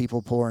constantly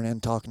people pouring in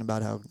talking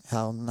about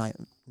how nice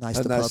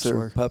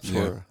the pups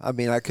were. I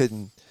mean, I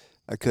couldn't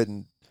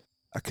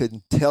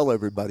tell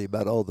everybody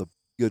about all the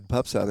good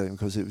pups out of him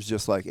because it was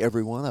just like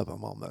every one of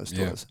them almost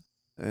was.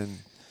 And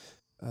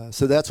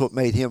so that's what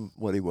made him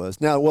what he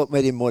was. Now, what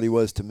made him what he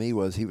was to me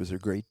was he was a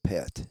great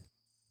pet.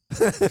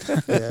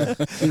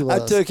 He was.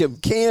 I took him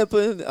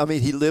camping. I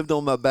mean, he lived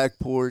on my back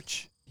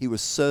porch. He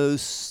was so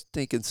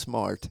stinking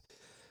smart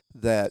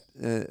that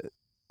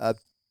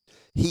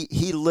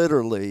he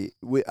literally,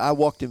 I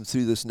walked him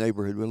through this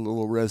neighborhood, a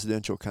little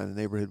residential kind of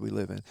neighborhood we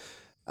live in.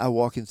 I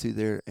walk him through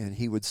there, and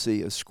he would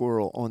see a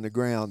squirrel on the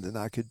ground, and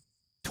I could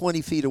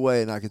 20 feet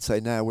away, and I could say,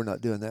 "No, we're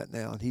not doing that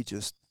now," and he'd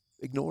just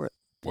ignore it.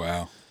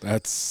 Wow,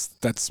 that's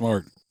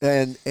smart.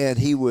 And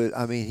he would,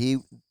 I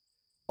mean,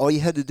 all you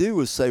had to do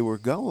was say we're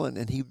going,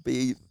 and he'd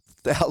be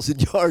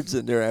 1,000 yards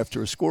in there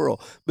after a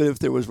squirrel. But if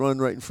there was one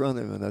right in front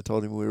of him, and I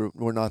told him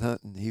we're not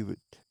hunting,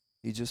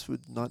 he just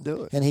would not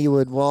do it. And he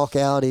would walk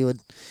out. He would,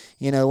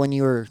 when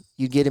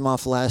you'd get him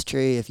off the last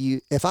tree.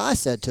 If I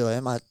said to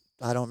him, I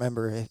don't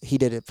remember if he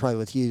did it probably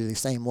with you the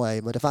same way,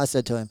 but if I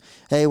said to him,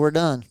 "Hey, we're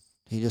done,"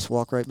 he'd just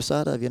walk right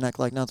beside of you and act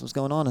like nothing was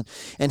going on.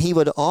 And he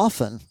would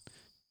often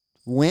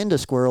wind a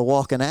squirrel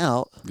walking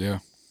out. Yeah.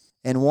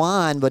 And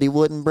whine, but he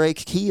wouldn't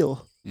break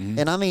heel. Mm-hmm.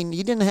 And I mean,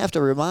 you didn't have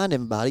to remind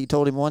him about it. You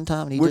told him one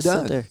time, and he We're just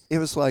done. sat there. It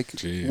was like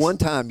Jeez. one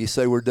time you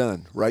say we're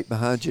done, right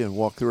behind you, and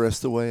walk the rest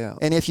of the way out.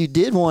 And if you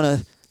did want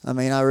to, I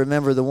mean, I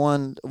remember the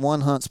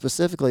one hunt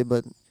specifically,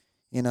 but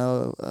we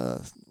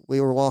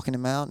were walking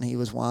him out, and he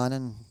was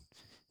whining,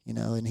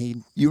 and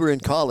he. You were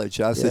in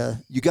college. I said, Yeah.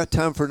 "You got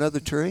time for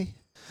another tree?"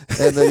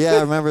 And yeah,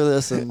 I remember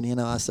this, and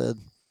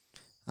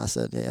I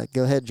said, "Yeah,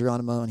 go ahead,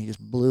 Geronimo," and he just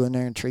blew in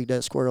there and treed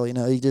that squirrel.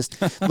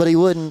 But he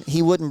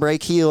wouldn't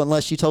break heel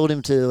unless you told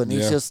him to, and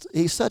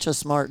he's such a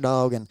smart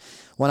dog. And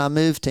when I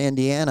moved to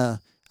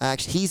Indiana,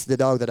 he's the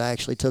dog that I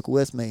actually took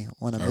with me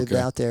when I moved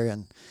out there,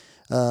 and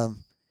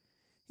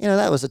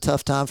that was a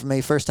tough time for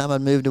me. First time I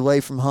moved away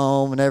from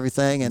home and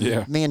everything,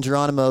 and me and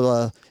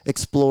Geronimo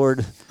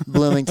explored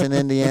Bloomington,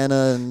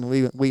 Indiana,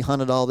 and we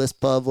hunted all this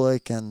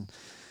public, and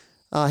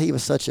he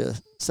was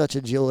such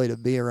a joy to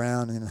be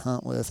around and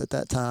hunt with at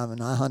that time.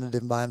 And I hunted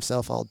him by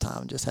himself all the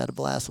time and just had a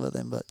blast with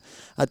him.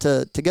 But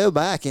to go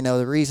back,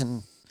 the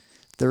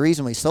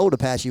reason we sold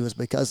Apache was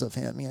because of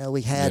him.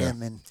 We had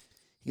him, and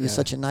he was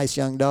such a nice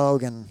young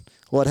dog. And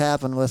what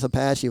happened with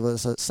Apache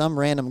was some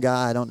random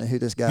guy, I don't know who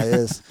this guy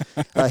is,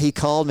 he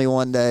called me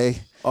one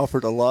day.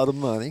 Offered a lot of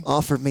money.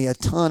 Offered me a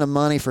ton of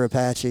money for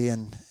Apache,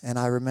 and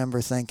I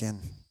remember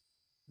thinking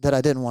that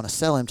I didn't want to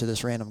sell him to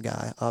this random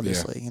guy,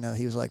 obviously.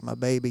 He was like my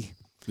baby.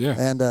 Yeah.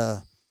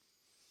 And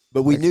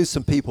but we knew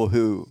some people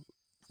who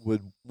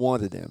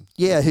wanted him.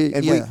 Yeah,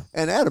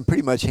 and Adam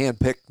pretty much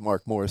handpicked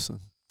Mark Morrison.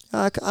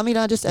 I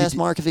just asked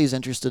Mark if he was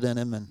interested in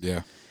him,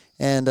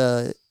 and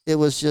it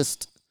was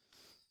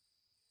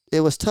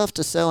tough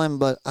to sell him,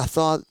 but I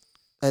thought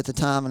at the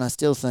time, and I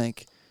still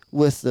think,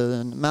 with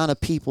the amount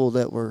of people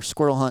that were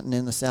squirrel hunting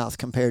in the South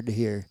compared to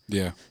here,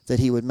 that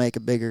he would make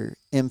a bigger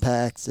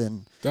impact,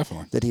 and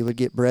definitely that he would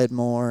get bred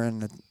more,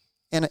 and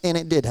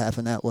it did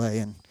happen that way.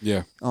 And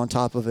on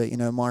top of it,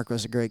 Mark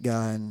was a great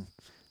guy, and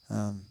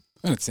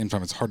at the same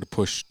time, it's hard to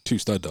push two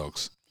stud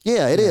dogs.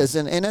 Yeah, it is.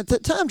 And at the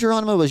time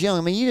Geronimo was young,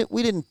 I mean,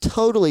 we didn't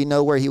totally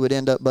know where he would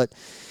end up, but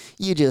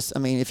you just, I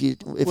mean, if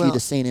you'd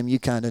have seen him, you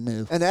kind of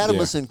knew. And Adam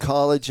was in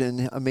college,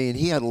 and I mean,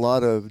 he had a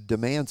lot of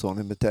demands on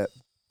him at that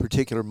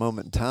particular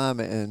moment in time,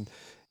 and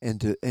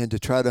to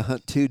try to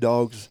hunt two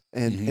dogs,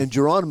 and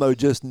Geronimo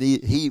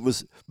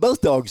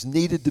both dogs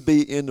needed to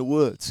be in the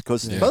woods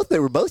because they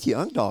were both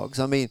young dogs.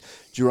 I mean,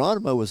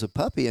 Geronimo was a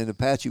puppy, and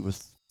Apache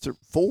was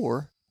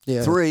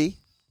 3.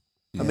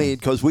 I mean,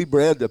 because we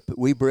bred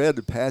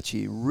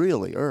Apache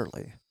really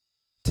early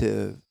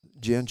to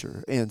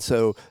Ginger, and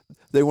so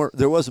there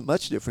wasn't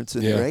much difference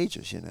in their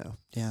ages,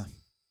 Yeah.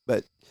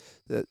 But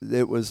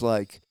it was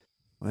like,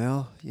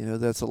 well,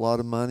 that's a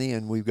lot of money,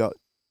 and we've got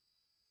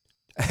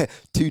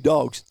too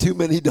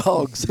many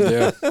dogs.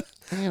 Yeah.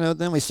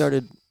 Then we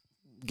started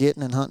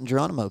getting and hunting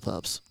Geronimo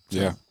pups.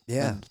 Yeah.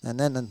 Yeah. And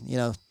then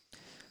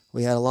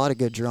we had a lot of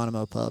good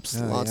Geronimo pups,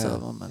 lots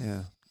of them. And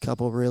a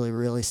couple of really,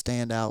 really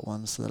standout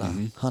ones that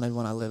I hunted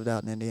when I lived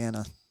out in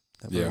Indiana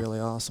that were really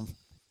awesome.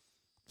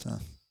 So,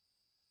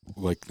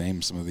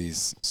 name some of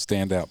these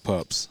standout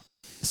pups.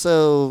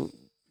 So,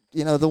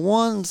 the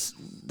ones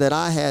that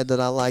I had that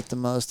I liked the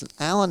most,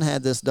 Alan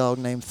had this dog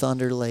named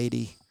Thunder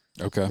Lady.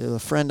 Okay. A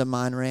friend of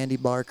mine, Randy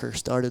Barker,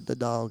 started the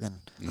dog, and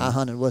I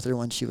hunted with her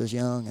when she was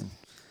young, and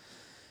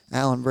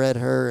Alan bred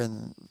her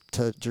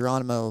to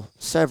Geronimo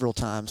several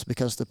times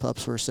because the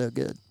pups were so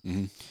good.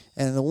 Mm-hmm.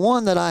 And the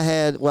one that I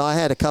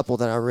had a couple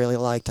that I really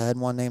liked. I had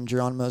one named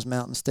Geronimo's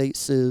Mountain State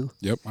Sioux.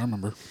 Yep, I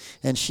remember.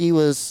 And she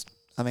was,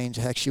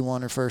 heck, she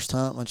won her first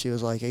hunt when she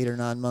was like 8 or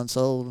 9 months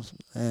old.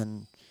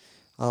 And,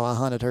 I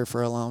hunted her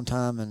for a long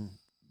time and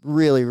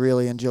really,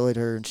 really enjoyed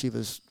her, and she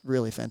was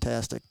really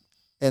fantastic.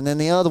 And then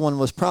the other one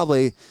was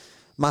probably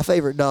my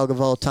favorite dog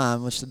of all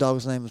time, which the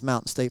dog's name was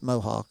Mountain State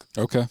Mohawk.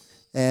 Okay.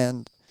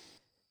 And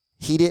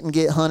he didn't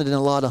get hunted in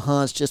a lot of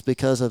hunts just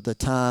because of the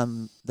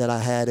time that I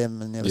had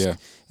him, and it was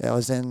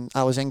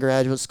I was in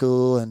graduate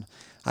school, and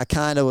I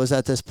kind of was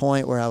at this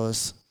point where I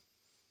was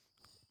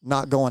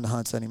not going to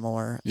hunts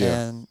anymore.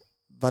 Yeah.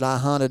 But I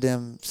hunted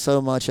him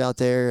so much out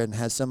there and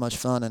had so much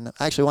fun. And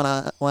actually,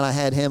 when I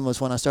had him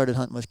was when I started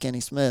hunting with Kenny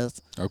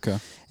Smith. Okay.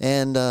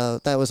 And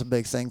that was a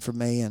big thing for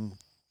me.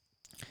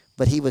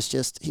 But he was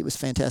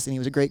fantastic. He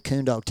was a great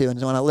coon dog too.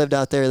 And when I lived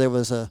out there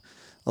was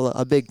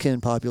a big coon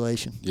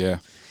population. Yeah.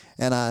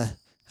 And I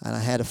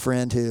had a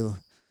friend who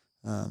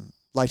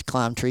liked to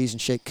climb trees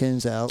and shake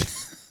coons out.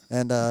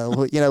 And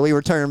we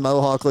were turning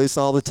Mohawk loose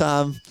all the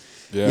time.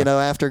 Yeah.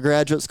 After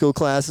graduate school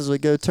classes,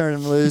 we'd go turn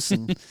him loose,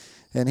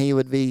 and he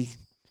would be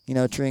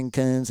treeing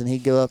coons, and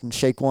he'd go up and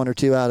shake one or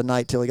two out at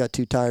night till he got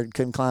too tired and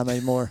couldn't climb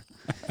anymore.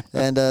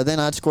 And then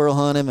I'd squirrel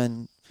hunt him,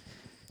 and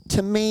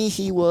to me,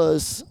 he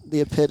was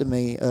the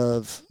epitome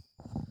of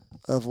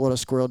what a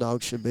squirrel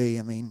dog should be.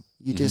 I mean,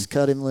 you just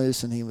cut him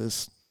loose and he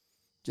was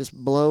just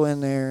blow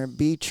in there,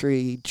 be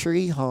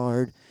tree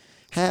hard.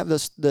 Have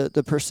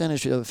the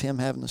percentage of him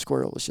having the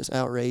squirrel was just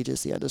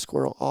outrageous. He had the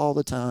squirrel all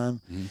the time.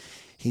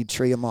 He'd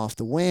tree him off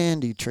the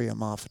wind. He'd tree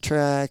him off a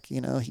track.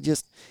 You know,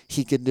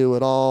 he could do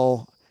it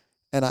all.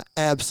 And I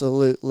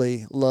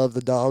absolutely love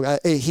the dog.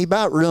 He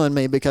about ruined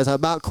me because I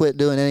about quit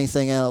doing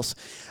anything else.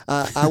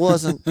 I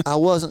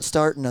wasn't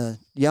starting a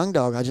young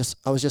dog.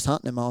 I was just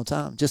hunting him all the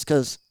time just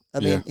because. I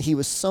mean, he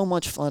was so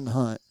much fun to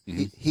hunt.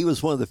 He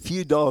was one of the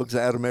few dogs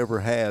Adam ever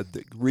had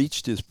that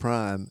reached his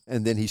prime,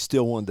 and then he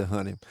still wanted to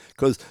hunt him.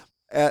 Because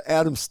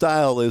Adam's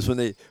style is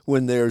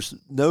when there's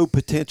no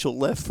potential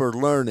left for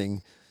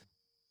learning,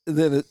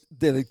 then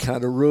it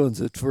kind of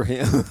ruins it for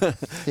him.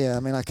 Yeah, I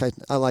mean,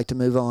 I like to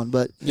move on,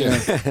 but Yeah.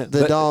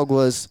 the dog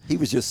was. He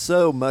was just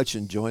so much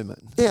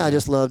enjoyment. Yeah, I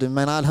just loved him,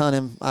 man. I'd hunt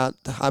him. I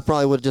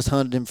probably would have just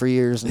hunted him for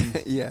years.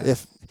 And Yeah.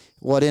 If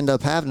what ended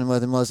up happening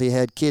with him was he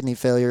had kidney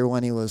failure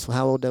when he was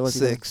how old was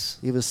he? 6.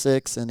 He was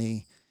 6, and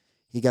he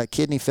got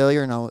kidney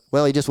failure, and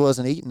he just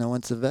wasn't eating. I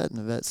went to the vet, and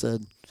the vet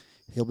said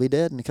he'll be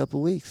dead in a couple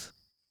of weeks.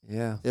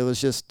 Yeah. It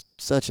was just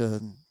such a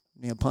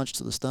punch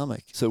to the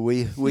stomach. So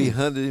we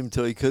hunted him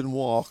till he couldn't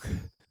walk.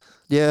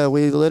 Yeah,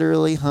 we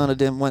literally hunted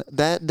him.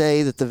 That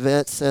day that the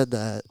vet said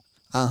that,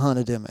 I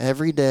hunted him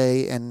every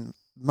day and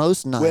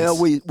most nights. Well,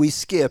 we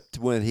skipped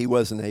when he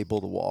wasn't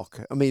able to walk.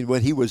 I mean,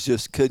 when he was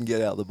just couldn't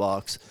get out of the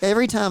box.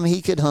 Every time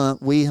he could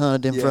hunt, we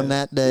hunted him from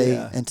that day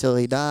Yeah. until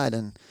he died.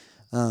 And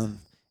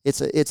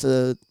it's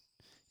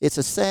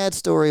a sad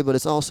story, but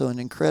it's also an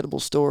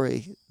incredible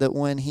story that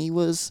when he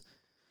was,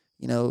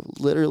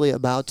 literally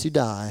about to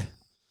die,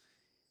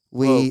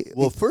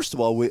 Well, first of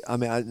all, I'm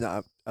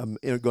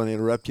going to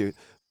interrupt you.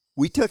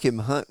 We took him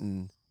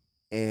hunting,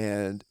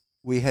 and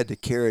we had to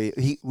carry.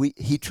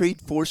 He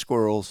treated 4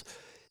 squirrels.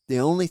 The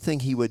only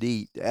thing he would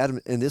eat, Adam,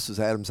 and this was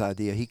Adam's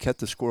idea. He cut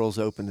the squirrels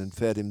open and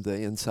fed him the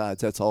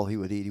insides. That's all he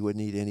would eat. He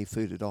wouldn't eat any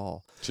food at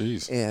all.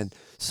 Jeez. And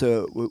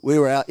so we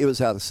were out. It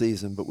was out of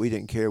season, but we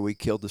didn't care. We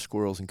killed the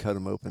squirrels and cut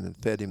them open and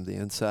fed him the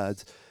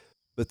insides.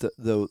 But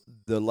the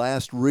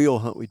last real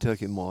hunt we took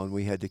him on,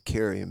 we had to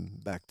carry him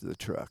back to the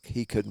truck.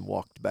 He couldn't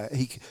walk back.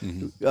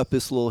 Up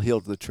this little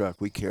hill to the truck.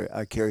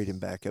 I carried him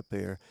back up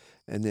there,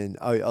 and then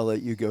I'll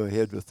let you go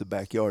ahead with the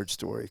backyard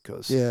story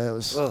because it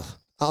was.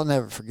 I'll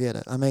never forget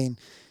it. I mean,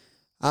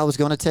 I was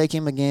going to take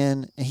him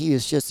again, and he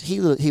was just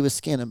he was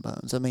skin and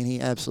bones. I mean,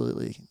 he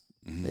absolutely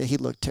he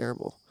looked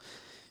terrible,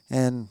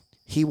 and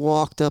he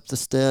walked up the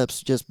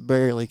steps, just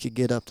barely could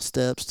get up the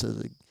steps to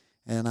the.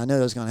 And I knew I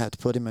was going to have to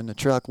put him in the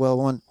truck.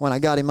 Well, when I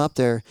got him up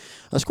there,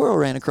 a squirrel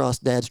ran across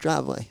Dad's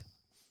driveway.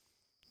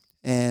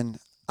 And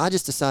I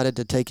just decided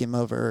to take him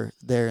over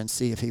there and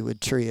see if he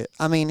would tree it.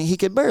 I mean, he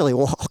could barely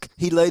walk.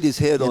 he laid his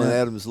head on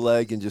Adam's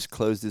leg and just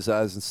closed his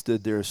eyes and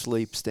stood there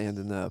asleep,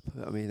 standing up.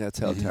 I mean, that's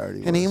how tired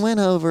he was. And he went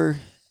over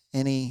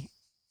and he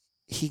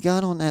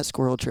got on that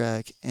squirrel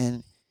track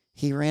and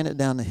he ran it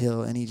down the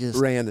hill and he just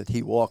ran it.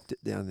 He walked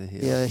it down the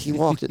hill. Yeah, he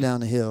walked it down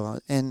the hill.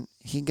 And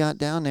he got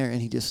down there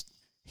and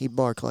he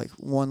barked like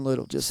one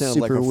little, just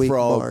sounded super like a weak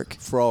frog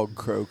bark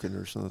croaking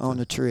or something on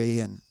the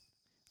tree. And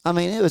I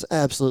mean, it was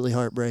absolutely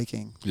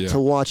heartbreaking to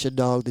watch a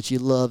dog that you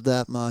loved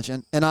that much.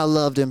 And I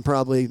loved him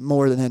probably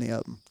more than any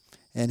of them.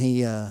 And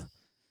we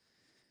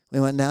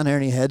went down there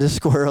and he had the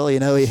squirrel, I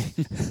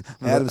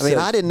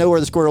didn't know where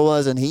the squirrel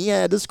was and he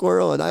had the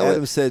squirrel. And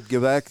Adam said, go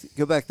back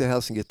to the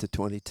house and get to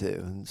 22.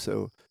 And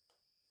so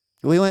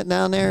we went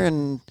down there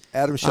and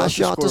Adam I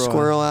shot the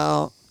squirrel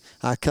out.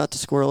 I cut the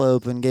squirrel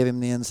open, gave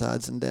him the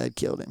insides, and Dad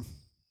killed him.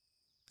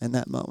 In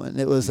that moment,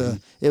 it was one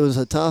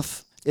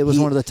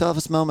of the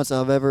toughest moments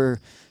I've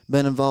ever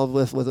been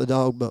involved with a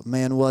dog. But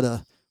man, what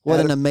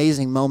an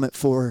amazing moment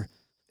for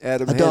a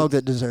dog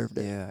that deserved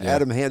it. Yeah,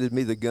 Adam handed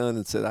me the gun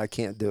and said, "I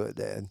can't do it,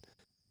 Dad."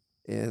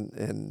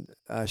 And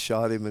I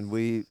shot him, and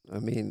we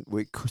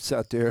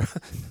sat there.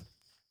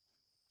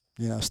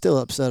 Still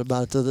upset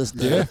about it to this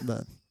day. Yeah.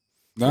 But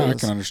no, I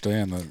can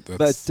understand that.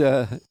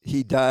 But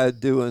he died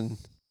doing.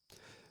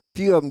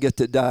 Few of them get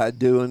to die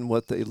doing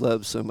what they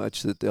love so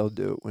much that they'll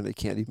do it when they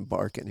can't even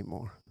bark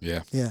anymore.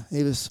 Yeah. Yeah,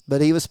 he was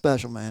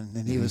special, man,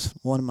 and he was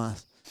one of my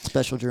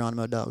special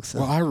Geronimo dogs. So.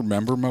 Well, I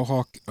remember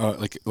Mohawk,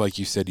 like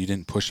you said, you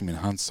didn't push him in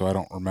hunts, so I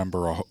don't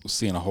remember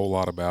seeing a whole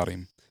lot about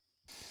him.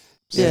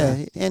 So.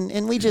 Yeah,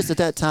 and we just at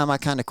that time I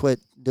kind of quit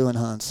doing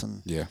hunts,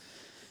 and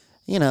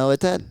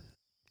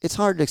it's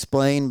hard to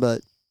explain,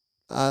 but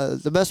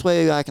the best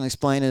way I can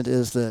explain it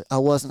is that I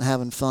wasn't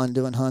having fun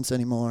doing hunts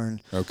anymore.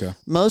 And okay.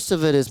 Most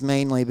of it is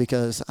mainly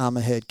because I'm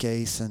a head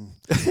case and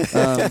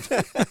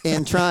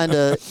in trying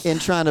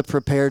to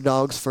prepare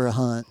dogs for a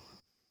hunt.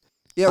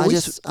 Yeah, we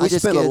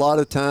spent a lot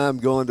of time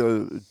going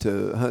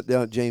to hunt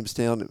down at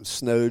Jamestown. It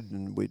snowed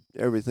and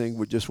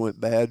everything just went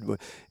bad.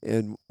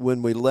 And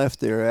when we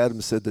left there,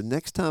 Adam said, "The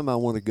next time I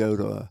want to go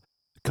to a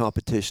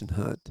competition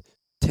hunt,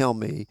 tell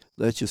me,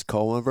 let's just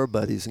call one of our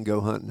buddies and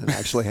go hunting and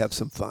actually have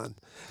some fun."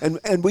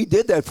 And we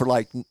did that for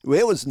it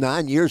was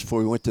 9 years before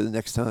we went to the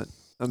next hunt.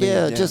 I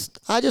mean,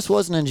 I just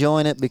wasn't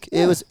enjoying it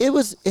because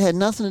it had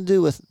nothing to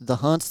do with the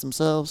hunts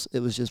themselves. It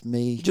was just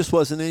me. it just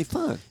wasn't any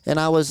fun. And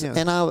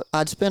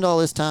I'd spend all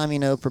this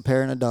time,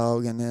 preparing a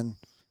dog, and then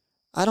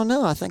I don't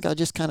know. I think I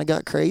just kind of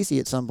got crazy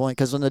at some point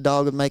because when the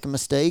dog would make a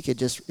mistake,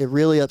 it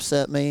really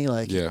upset me.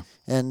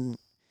 And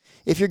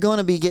if you're going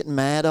to be getting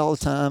mad all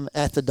the time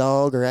at the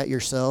dog or at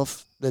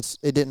yourself,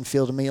 it didn't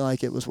feel to me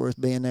like it was worth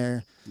being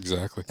there.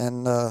 Exactly.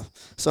 And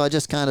so I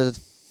just kind of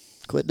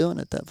quit doing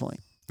it at that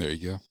point. There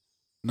you go.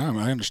 No, I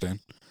mean, I understand.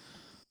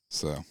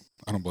 So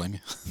I don't blame you.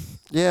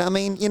 Yeah, I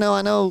mean,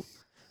 I know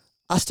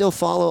I still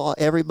follow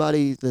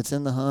everybody that's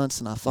in the hunts,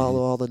 and I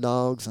follow all the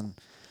dogs,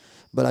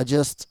 but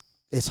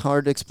it's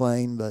hard to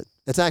explain. But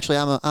it's actually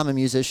I'm a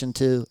musician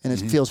too, and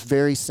it feels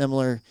very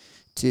similar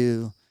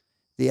to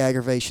the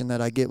aggravation that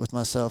I get with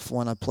myself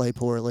when I play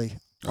poorly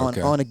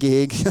on a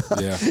gig.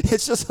 Yeah.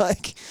 It's just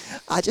like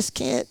I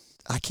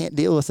can't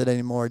deal with it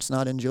anymore. It's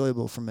not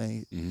enjoyable for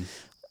me. Mm-hmm.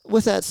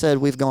 With that said,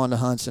 we've gone to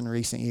hunts in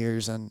recent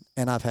years, and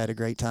I've had a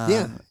great time.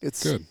 Yeah,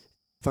 it's good.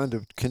 Fun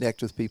to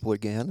connect with people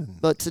again.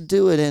 But to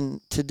do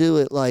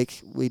it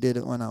like we did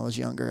it when I was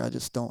younger, I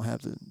just don't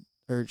have the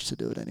urge to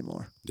do it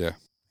anymore. Yeah.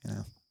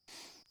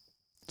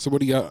 So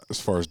what do you got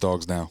as far as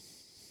dogs now?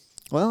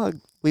 Well,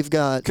 we've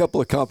got A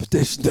couple of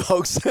competition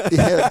dogs.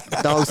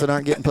 dogs that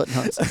aren't getting put in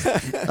hunts.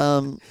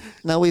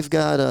 Now we've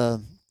got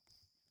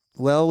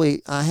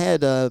I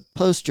had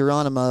post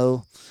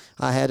Geronimo.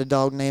 I had a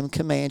dog named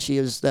Comanche.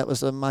 That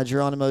was my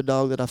Geronimo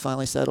dog that I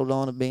finally settled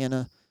on of being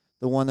the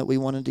one that we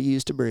wanted to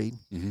use to breed.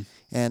 Mm-hmm.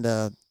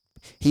 And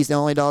he's the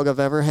only dog I've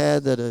ever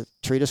had that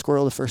treated a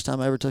squirrel the first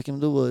time I ever took him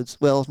to the woods.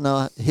 Well,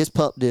 no, his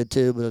pup did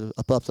too, but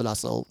a pup that I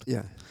sold.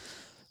 Yeah.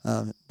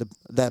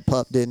 That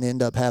pup didn't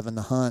end up having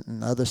the hunt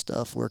and other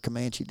stuff where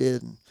Comanche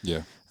did. And,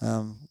 Yeah.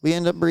 we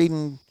ended up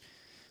breeding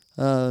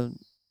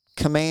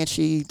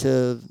Comanche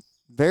to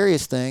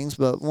various things,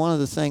 but one of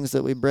the things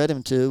that we bred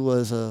him to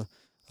was a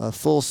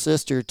full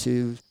sister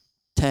to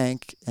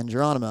Tank and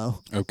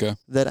Geronimo Okay.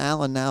 that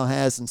Alan now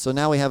has. And so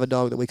now we have a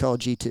dog that we call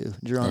G2,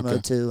 Geronimo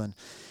 2.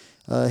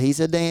 And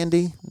he's a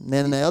dandy. And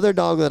then the other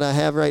dog that I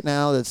have right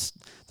now that's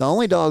the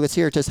only dog that's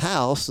here at this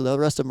house, so the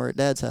rest of them are at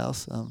Dad's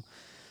house,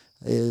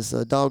 is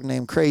a dog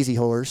named Crazy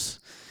Horse.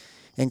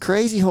 And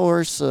Crazy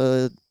Horse,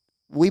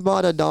 we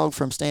bought a dog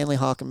from Stanley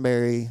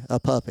Hockenberry,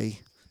 a puppy.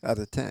 Out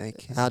of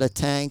Tank. And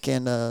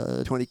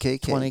 20K.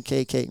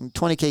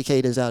 20K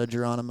Kate is out of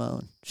Geronimo.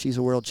 And she's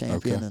a world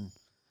champion. Okay.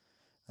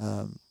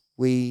 And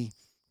we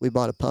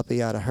bought a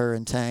puppy out of her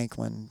and Tank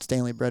when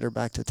Stanley bred her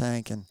back to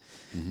Tank. And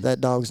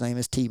that dog's name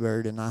is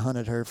T-Bird. And I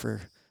hunted her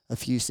for a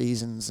few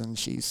seasons, and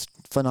she's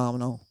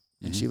phenomenal.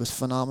 And she was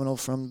phenomenal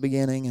from the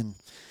beginning.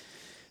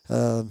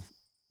 And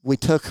we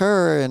took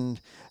her and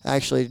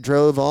actually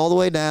drove all the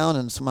way down.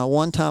 And it's my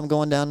one time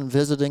going down and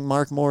visiting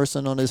Mark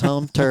Morrison on his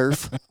home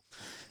turf.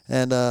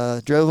 And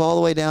drove all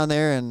the way down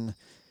there, and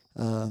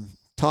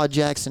Todd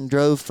Jackson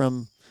drove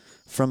from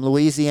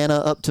Louisiana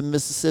up to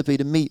Mississippi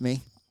to meet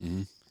me.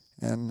 Mm-hmm.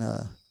 And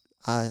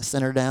I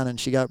sent her down, and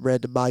she got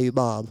bred to Bayou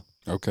Bob.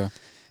 Okay.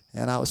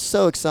 And I was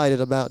so excited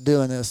about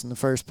doing this in the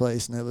first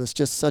place, and it was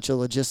just such a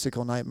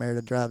logistical nightmare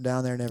to drive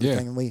down there and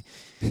everything. Yeah.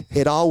 And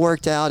it all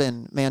worked out,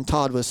 and man,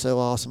 Todd was so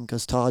awesome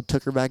because Todd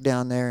took her back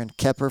down there and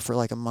kept her for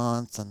like a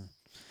month, and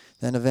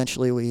then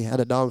eventually we had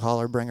a dog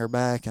hauler bring her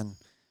back, and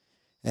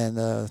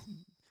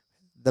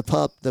the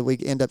pup that we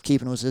end up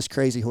keeping was this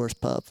Crazy Horse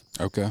pup.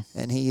 Okay.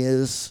 And he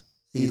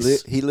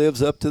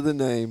lives up to the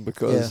name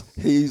because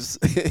he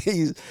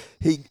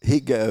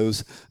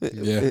goes.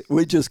 Yeah.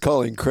 We just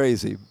call him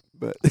Crazy,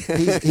 but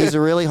he's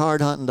a really hard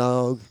hunting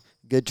dog,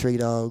 good tree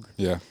dog.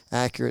 Yeah.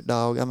 Accurate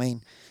dog. I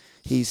mean,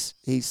 he's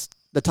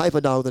the type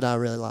of dog that I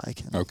really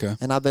like. Okay.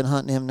 And I've been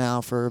hunting him now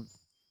for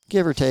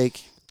give or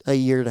take a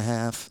year and a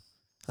half.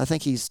 I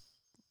think he's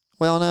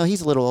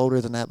a little older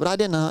than that, but I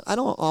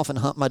don't often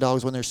hunt my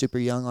dogs when they're super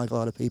young like a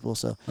lot of people.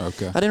 So I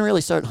didn't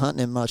really start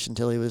hunting him much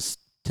until he was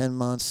 10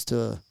 months to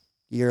a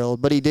year old.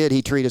 But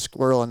he treat a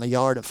squirrel in the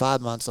yard at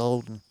 5 months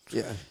old. And,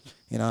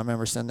 I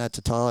remember sending that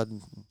to Todd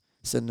and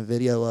sending a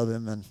video of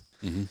him. And,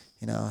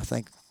 I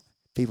think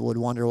people would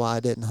wonder why I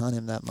didn't hunt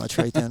him that much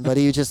right then. But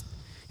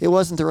it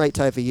wasn't the right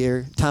time of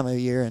year.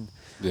 And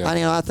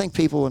I think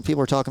when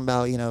people are talking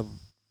about,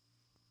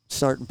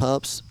 starting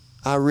pups,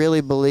 I really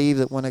believe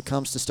that when it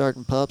comes to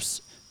starting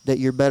pups, that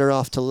you're better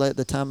off to let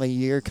the time of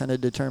year kind of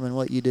determine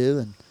what you do.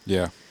 And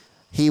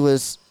it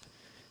was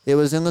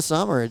in the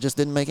summer. It just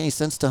didn't make any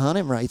sense to hunt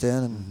him right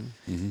then.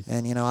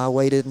 And I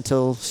waited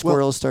until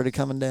squirrels started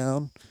coming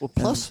down. Well,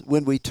 plus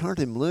when we turned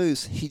him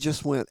loose, he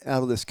just went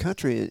out of this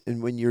country.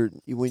 And when you're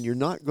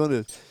not going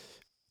to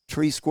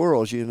tree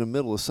squirrels, you're in the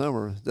middle of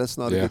summer. That's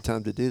not a good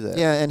time to do that.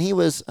 Yeah, and he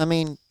was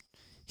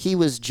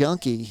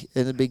junky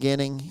in the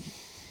beginning.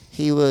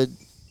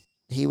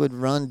 He would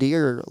run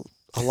deer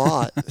a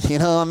lot,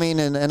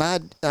 and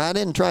I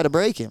didn't try to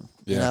break him.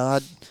 Yeah.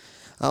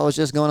 I was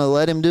just going to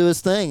let him do his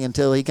thing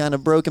until he kind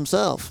of broke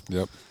himself.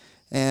 Yep.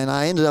 And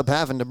I ended up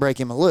having to break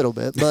him a little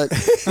bit, but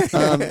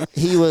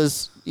he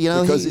was,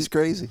 because he's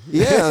crazy.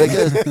 Yeah,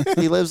 because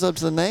he lives up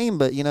to the name,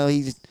 but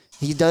he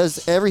he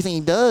does everything he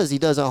does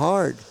it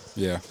hard.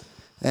 Yeah.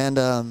 And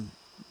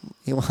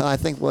I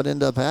think what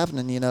ended up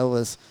happening,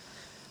 was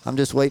I'm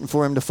just waiting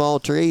for him to fall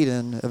treat,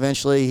 and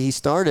eventually he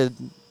started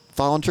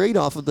falling treat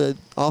off the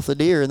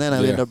deer, and then I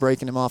ended up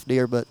breaking him off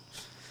deer. But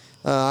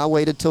I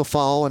waited till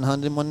fall and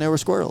hunted him when there were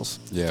squirrels.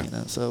 Yeah.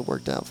 So it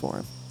worked out for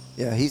him.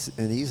 Yeah, he's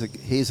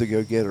a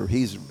go-getter.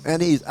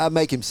 I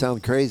make him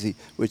sound crazy,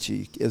 which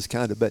he is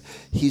kind of, but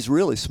he's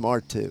really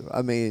smart too.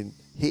 I mean,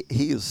 he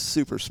is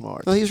super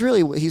smart. Well, he's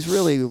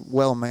really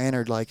well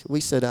mannered. Like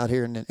we sit out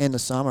here in the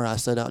summer, I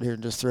sit out here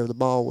and just throw the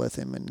ball with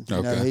him, and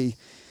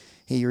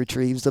he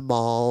retrieves the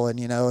ball, and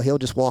he'll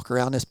just walk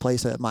around this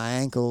place at my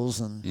ankles,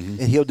 and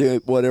he'll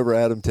do whatever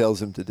Adam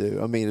tells him to do.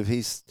 I mean, if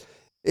he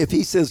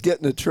says get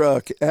in the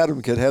truck,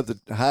 Adam could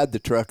hide the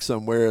truck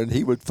somewhere, and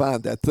he would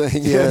find that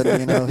thing.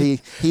 Yeah,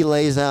 he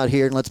lays out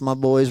here and lets my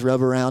boys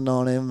rub around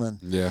on him,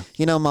 and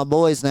my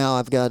boys now.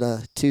 I've got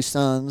 2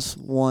 sons,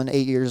 one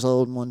 8 years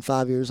old and one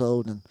 5 years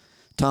old, and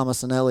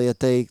Thomas and Elliot.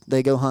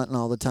 They go hunting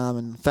all the time.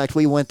 And in fact,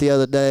 we went the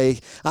other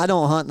day. I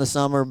don't hunt in the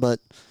summer, but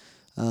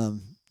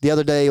the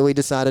other day we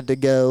decided to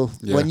go.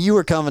 Yeah. When you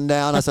were coming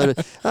down, I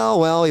said, "Oh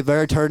well, we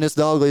better turn this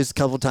dog loose a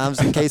couple times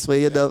in case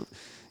we end up,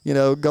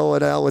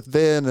 going out with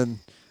Ben." And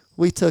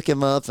we took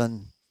him up,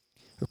 and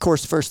of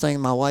course, the first thing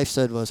my wife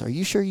said was, "Are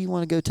you sure you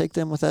want to go take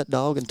them with that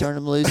dog and turn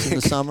them loose in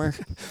the summer?"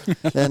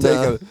 And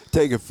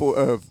take a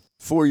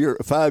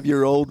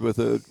 5-year-old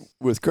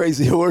with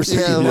crazy horse.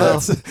 Yeah,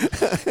 well,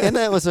 and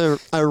that was a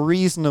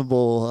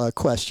reasonable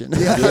question.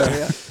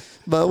 Yeah.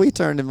 But we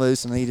turned him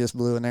loose, and he just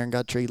blew in there and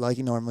got treated like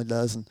he normally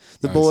does. And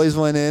the Nice. boys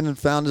went in and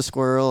found a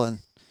squirrel, and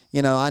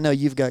I know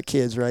you've got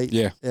kids, right?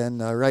 Yeah.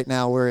 And right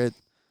now we're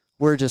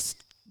just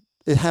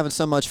having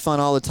so much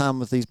fun all the time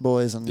with these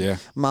boys. And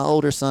my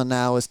older son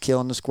now is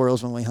killing the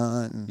squirrels when we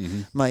hunt,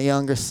 and my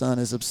youngest son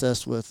is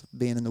obsessed with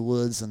being in the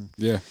woods and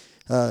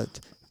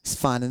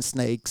finding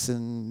snakes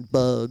and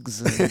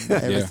bugs and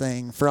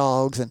everything,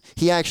 frogs. And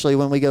he actually,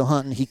 when we go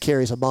hunting, he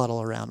carries a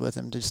bottle around with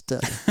him just in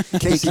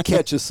case he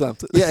catches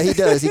something. Yeah, he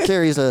does. He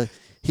carries in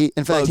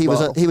fact, he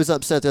bottle. was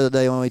upset the other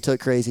day when we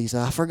took Crazy. He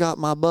said, "I forgot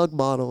my bug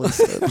bottle." He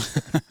said.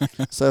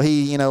 So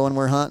he, when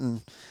we're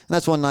hunting, and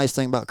that's one nice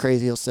thing about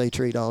Crazy, he'll stay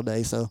treat all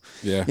day. So,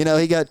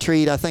 he got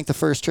treat. I think the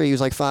first tree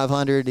was like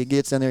 500. He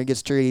gets in there, he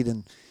gets treat,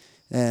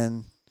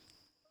 and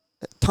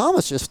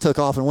Thomas just took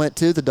off and went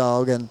to the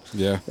dog, and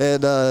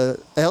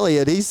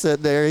Elliot, he's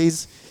sitting there.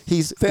 He's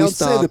found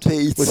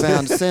centipedes. We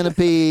found a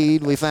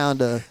centipede. We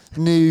found a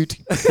newt.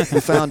 We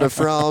found a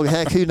frog.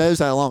 Heck, who knows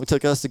how long it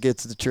took us to get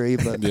to the tree?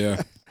 But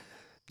yeah.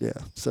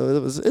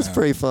 So it's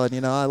pretty fun.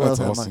 I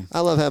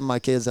love having my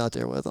kids out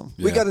there with them.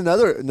 Yeah. We got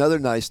another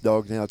nice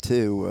dog now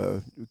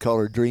too. We call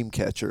her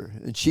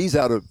Dreamcatcher, and she's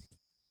out of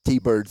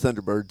T-Bird,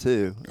 Thunderbird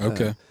too.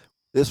 Okay.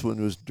 This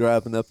one was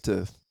driving up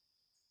to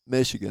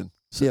Michigan.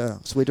 So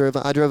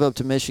I drove up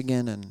to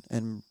Michigan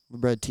and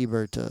bred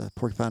T-Bird to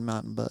Porcupine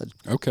Mountain Bud.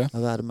 Okay.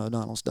 Of Adam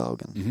O'Donnell's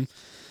dog, and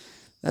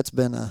that's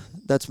been a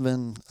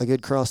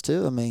good cross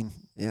too. I mean,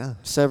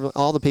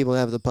 all the people that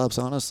have the pups,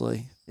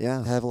 honestly,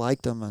 have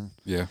liked them, and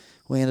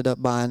we ended up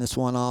buying this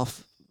one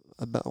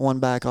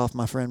back off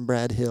my friend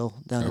Brad Hill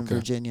down in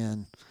Virginia,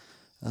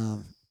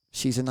 and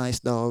she's a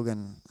nice dog,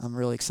 and I'm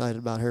really excited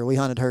about her. We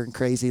hunted her in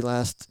Crazy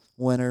last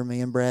winter.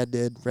 Me and Brad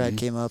did. Brad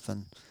came up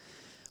and.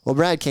 Well,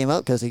 Brad came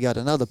up because he got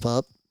another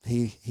pup.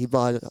 He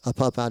bought a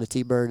pup out of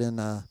T-Bird in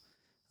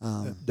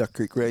Duck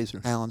Creek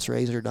Razor. Allen's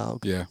Razor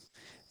dog. Yeah.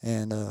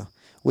 And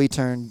we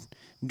turned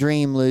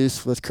Dream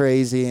loose with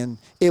Crazy, and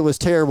it was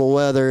terrible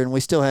weather, and we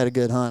still had a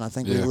good hunt. I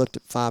think we looked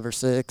at 5 or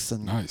 6.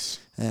 And, nice.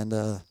 And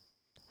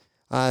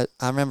I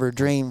remember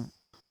Dream.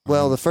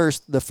 Well, the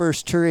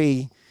first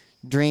tree,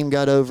 Dream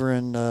got over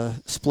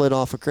and split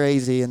off of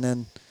Crazy, and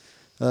then.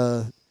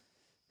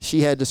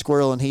 She had the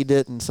squirrel and he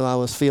didn't, so I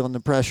was feeling the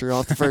pressure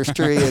off the first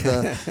tree. And,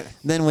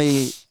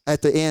 then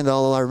at the end,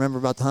 all I remember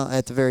about the hunt,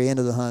 at the very end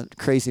of the hunt,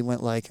 Crazy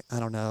went like,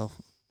 I don't know,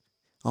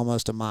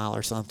 almost a mile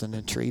or something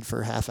and treed for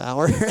a half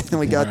hour. And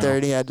we got there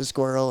and he had the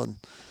squirrel. And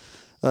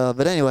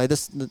but anyway,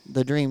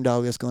 the Dream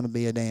dog is going to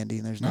be a dandy,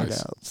 and there's no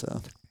doubt.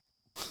 So.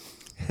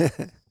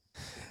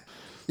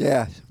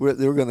 Yeah,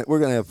 we're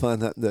gonna have fun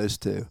hunting those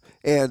two.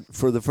 And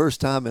for the first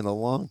time in a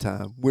long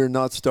time, we're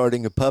not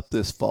starting a pup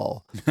this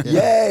fall.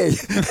 Yay!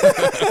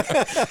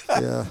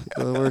 Yeah,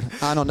 well,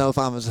 I don't know if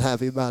I'm as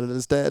happy about it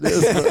as Dad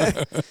is,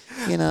 but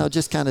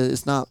just kind of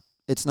it's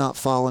not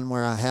falling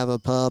where I have a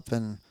pup,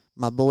 and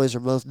my boys are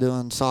both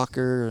doing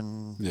soccer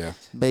and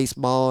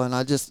baseball, and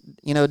I just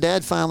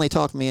Dad finally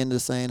talked me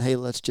into saying, "Hey,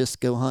 let's just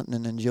go hunting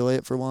and enjoy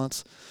it for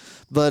once,"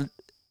 but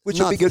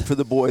which would be good for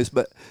the boys,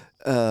 but.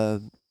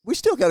 We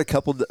still got a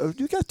couple.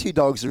 We got 2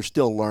 dogs that are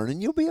still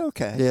learning. You'll be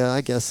okay. Yeah, I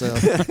guess so.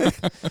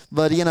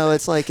 But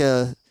it's like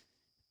I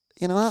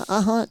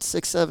hunt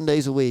 6-7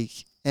 days a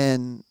week,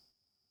 and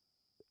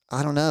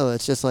I don't know.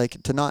 It's just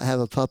like to not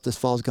have a pup this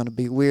fall is going to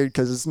be weird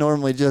because it's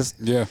normally just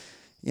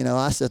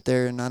I sit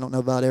there and I don't know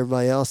about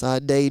everybody else. I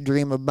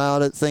daydream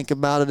about it, think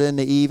about it in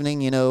the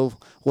evening.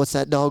 What's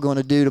that dog going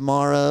to do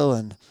tomorrow?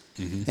 And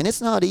and it's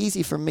not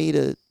easy for me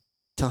to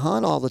to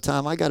hunt all the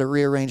time, I got to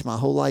rearrange my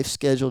whole life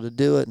schedule to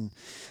do it. And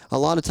a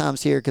lot of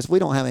times here, because we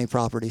don't have any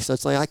property, so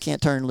it's like I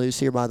can't turn loose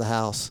here by the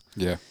house.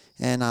 Yeah.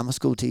 And I'm a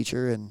school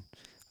teacher, and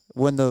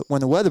when the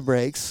weather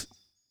breaks,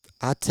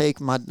 I take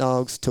my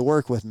dogs to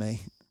work with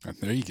me.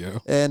 There you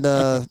go. And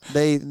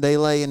they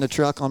lay in the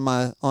truck on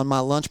my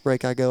lunch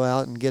break. I go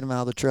out and get them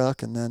out of the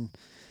truck, and then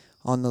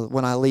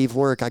when I leave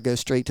work, I go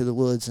straight to the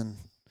woods and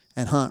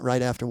hunt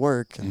right after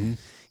work. And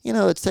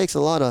it takes a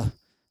lot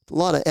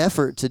of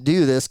effort to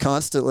do this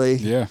constantly.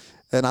 Yeah.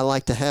 And I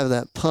like to have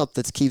that pup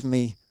that's keeping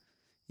me,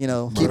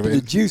 keeping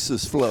the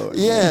juices flowing.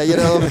 Yeah,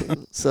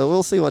 So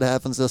we'll see what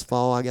happens this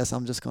fall. I guess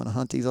I'm just going to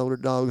hunt these older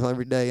dogs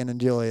every day and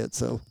enjoy it.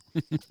 So.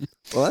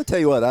 Well, I tell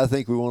you what, I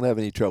think we won't have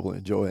any trouble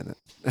enjoying it.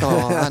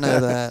 Oh, I know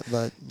that,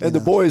 but and the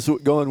boys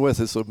going with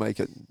us will make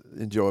it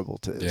enjoyable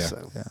too. Yeah.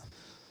 So. Yeah.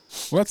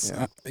 Well, that's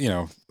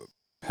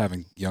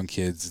having young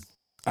kids,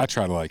 I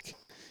try to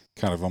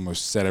kind of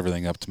almost set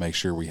everything up to make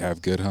sure we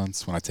have good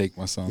hunts when I take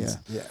my sons.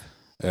 Yeah.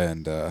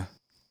 And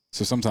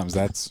so sometimes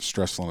that's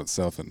stressful in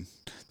itself, and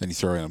then you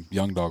throw in a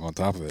young dog on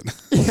top of it.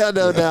 Yeah,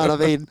 no doubt. I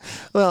mean,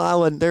 I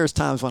wouldn't. There's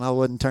times when I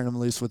wouldn't turn them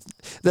loose with.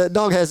 The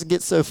dog has to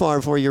get so far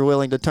before you're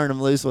willing to turn them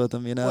loose with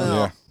them. Well,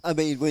 Yeah. I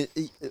mean,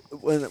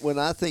 when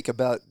I think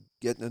about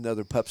getting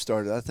another pup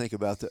started, I think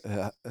about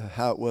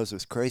how it was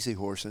with Crazy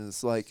Horse, and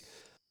it's like,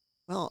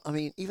 well, I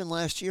mean, even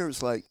last year it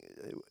was like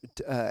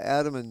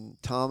Adam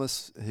and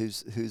Thomas,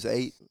 who's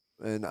 8,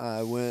 and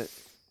I went.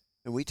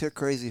 And we took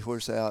Crazy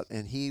Horse out,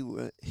 and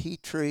he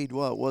treed,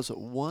 what was it,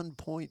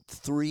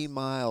 1.3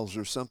 miles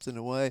or something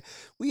away.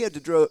 We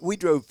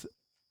drove,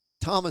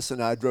 Thomas and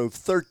I drove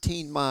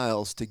 13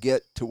 miles to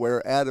get to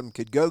where Adam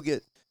could go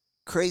get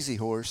Crazy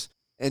Horse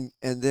and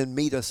then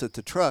meet us at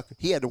the truck.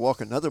 He had to walk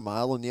another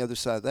mile on the other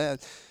side of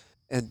that.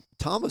 And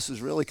Thomas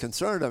was really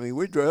concerned. I mean,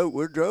 we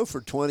drove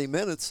for 20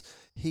 minutes.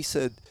 He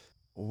said,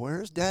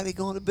 where's Daddy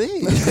going to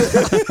be?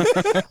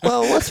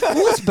 Well,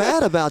 what's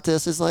bad about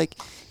this is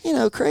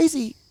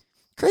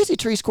crazy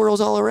tree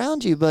squirrels all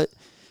around you, but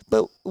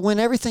when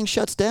everything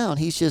shuts down,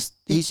 he's just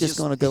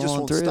going to go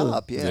on through.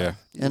 Stop, yeah.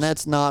 And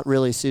that's not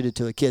really suited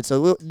to a kid.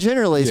 So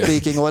generally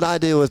speaking, what I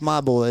do with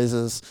my boys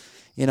is,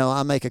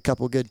 I make a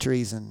couple good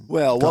trees and.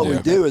 Well, what we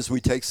do is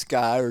we take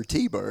Sky or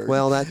T-Bird.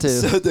 Well, that too.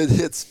 So that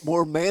it's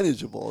more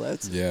manageable.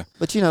 That's Yeah.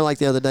 But like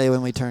the other day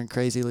when we turned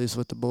Crazy loose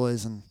with the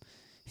boys, and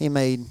he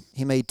made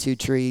 2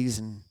 trees,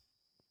 and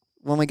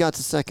when we got to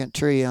the second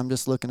tree, I'm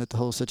just looking at the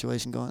whole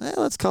situation going,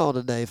 let's call it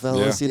a day,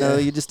 fellas. Yeah.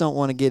 You just don't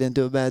want to get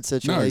into a bad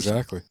situation. No,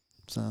 exactly.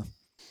 So.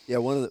 Yeah,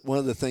 one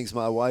of the things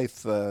my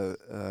wife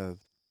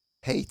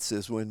hates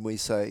is when we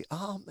say,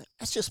 "Oh, man,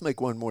 let's just make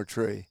one more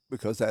tree,"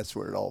 because that's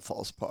where it all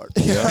falls apart.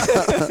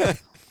 Yeah.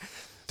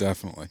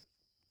 Definitely.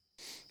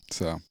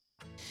 So,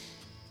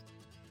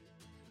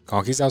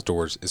 Conkey's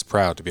Outdoors is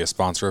proud to be a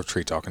sponsor of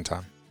Tree Talking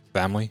Time.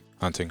 Family,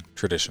 hunting,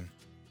 tradition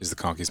is the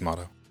Conkey's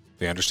motto.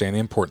 They understand the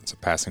importance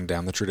of passing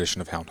down the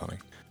tradition of hound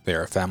hunting. They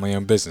are a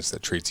family-owned business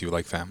that treats you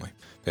like family.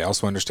 They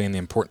also understand the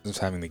importance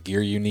of having the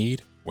gear you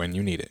need when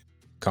you need it.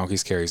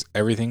 Conkey's carries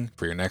everything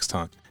for your next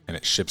hunt, and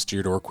it ships to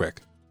your door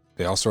quick.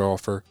 They also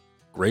offer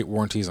great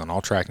warranties on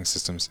all tracking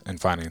systems and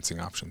financing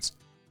options.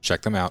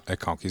 Check them out at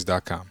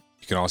conkeys.com.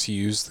 You can also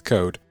use the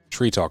code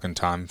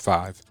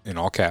TreeTalkingTime5 in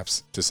all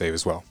caps to save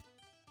as well.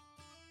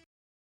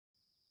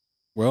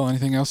 Well,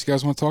 anything else you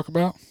guys want to talk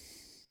about?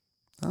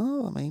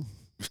 Oh, I mean,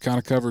 We've kind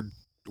of covered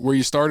where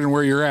you started and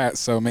where you're at.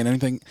 So,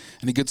 any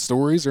good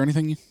stories or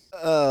anything?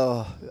 There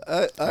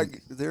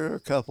are a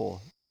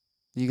couple.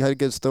 you got a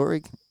good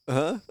story?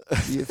 Huh?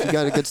 If you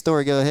got a good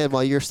story, go ahead.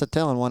 While you're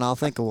telling one, I'll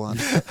think of one.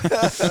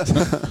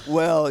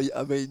 Well,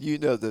 I mean,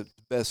 the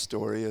best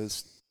story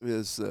is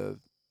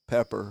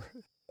Pepper.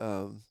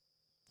 I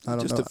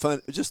don't just know.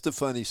 Just a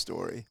funny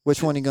story.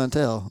 Which one you gonna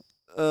tell?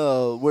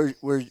 Where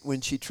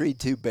when she treed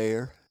 2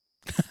 bear.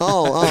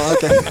 Oh,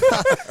 okay.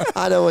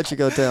 I know what you're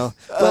gonna tell.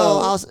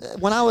 Well,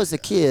 when I was a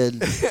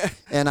kid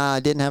and I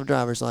didn't have a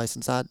driver's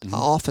license, I'd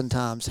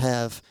oftentimes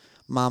have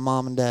my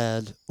mom and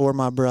dad or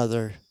my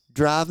brother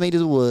drive me to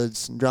the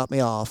woods and drop me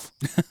off,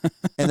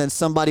 and then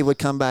somebody would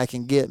come back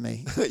and get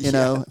me. You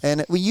know,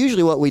 and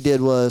usually what we did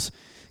was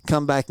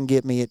come back and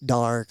get me at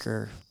dark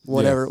or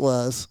whatever it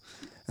was.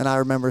 And I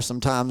remember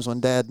some times when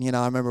Dad,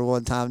 I remember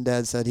one time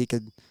Dad said he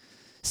could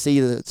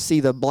see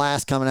the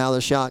blast coming out of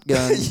the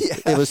shotgun.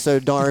 It was so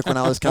dark when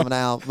I was coming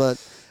out.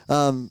 But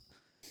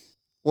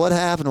what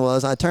happened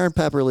was I turned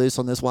Pepper loose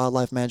on this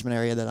wildlife management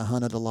area that I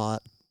hunted a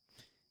lot.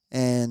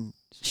 And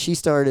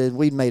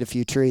we'd made a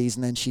few trees,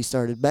 and then she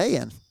started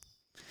baying.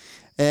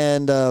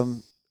 And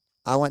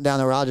I went down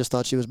there. I just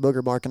thought she was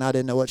booger barking. I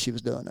didn't know what she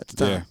was doing at the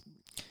time.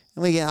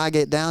 And I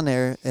get down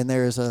there, and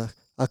there's a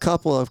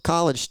couple of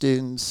college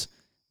students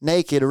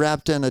naked,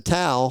 wrapped in a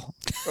towel.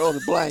 Oh,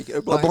 the blanket.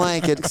 A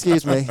blanket,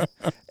 excuse me.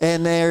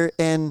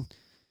 And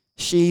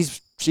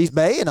she's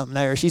baying them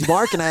there. She's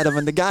barking at them,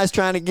 and the guy's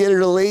trying to get her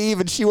to leave,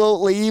 and she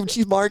won't leave. And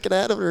she's barking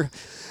at her.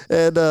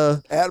 And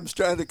Adam's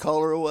trying to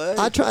call her away.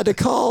 I tried to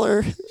call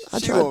her.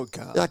 She won't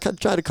come. I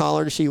tried to call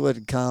her, and she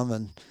wouldn't come.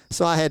 And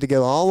so I had to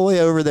go all the way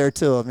over there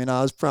to him.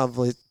 I was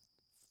probably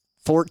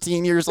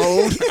 14 years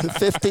old,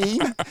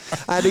 15.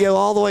 I had to go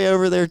all the way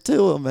over there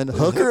to him and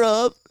hook her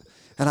up.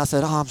 And I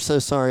said, "Oh, I'm so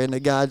sorry." And the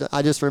guy,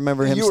 I just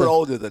remember him. You were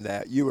older than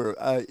that. You were.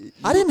 I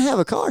didn't have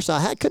a car, so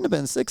couldn't have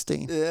been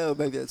 16. Yeah,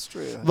 maybe that's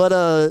true.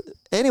 But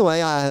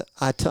anyway, I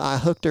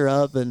hooked her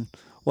up, and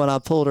when I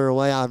pulled her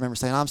away, I remember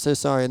saying, "I'm so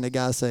sorry," and the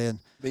guy saying,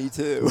 "Me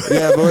too."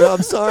 "Yeah, but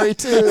I'm sorry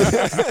too."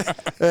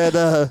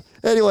 And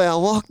anyway, I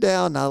walked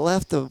down,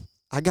 and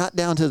I got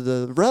down to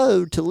the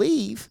road to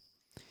leave.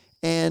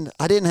 And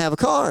I didn't have a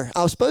car.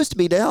 I was supposed to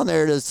be down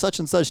there at such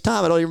and such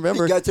time. I don't even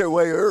remember. You got there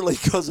way early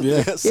because of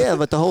this. Yeah,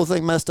 but the whole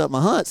thing messed up my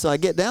hunt. So I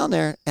get down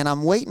there, and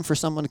I'm waiting for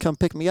someone to come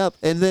pick me up.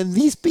 And then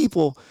these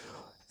people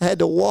had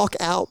to walk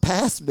out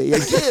past me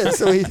again.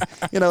 So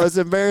as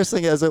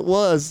embarrassing as it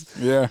was,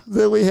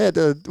 then we had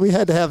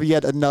to have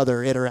yet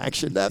another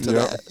interaction after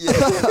that.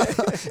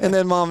 Yeah. And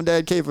then Mom and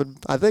Dad came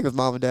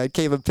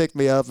and picked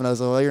me up, and I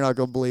said, "Well, you're not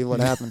going to believe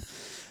what happened."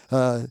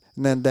 And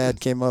then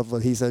Dad came up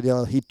with, he said,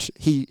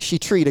 she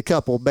treed a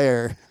couple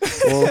bear.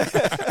 Well,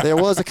 there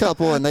was a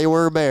couple, and they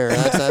were bear.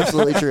 That's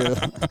absolutely true.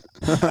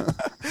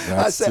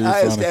 I asked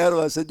Adam,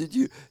 I said,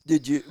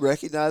 did you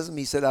recognize him?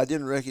 He said, "I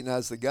didn't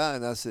recognize the guy."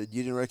 And I said,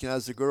 "You didn't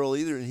recognize the girl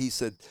either?" And he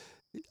said,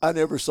 "I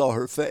never saw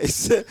her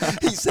face."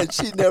 He said,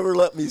 "She never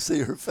let me see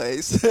her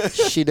face."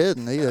 She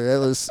didn't either.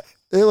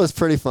 It was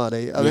pretty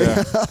funny. I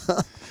mean,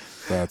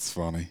 that's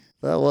funny.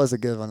 That was a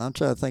good one. I'm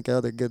trying to think of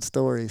other good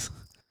stories.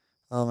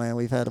 Oh man,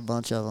 we've had a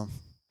bunch of them.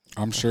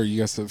 I'm sure you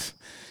guys have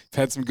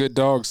had some good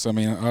dogs. I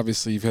mean,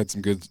 obviously you've had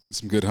some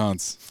good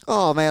hunts.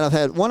 Oh man, I've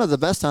had one of the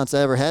best hunts I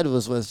ever had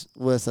was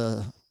with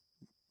a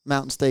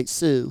Mountain State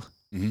Sioux,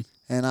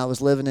 and I was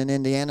living in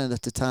Indiana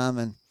at the time,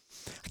 and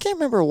I can't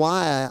remember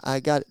why I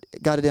got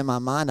it in my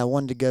mind I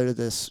wanted to go to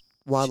this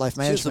wildlife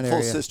management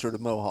area. She's a full sister to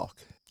Mohawk.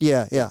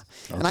 Yeah. Okay.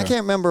 And I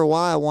can't remember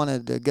why I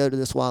wanted to go to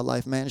this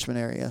wildlife management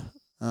area,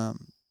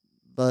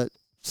 but.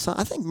 So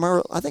I think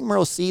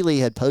Merle Seeley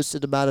had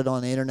posted about it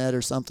on the internet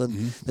or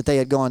something, that they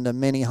had gone to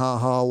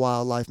Minnehaha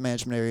Wildlife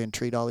Management Area and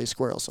treat all these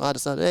squirrels. So I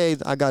decided, hey,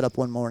 I got up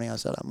one morning. I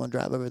said, I'm going to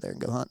drive over there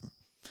and go hunting.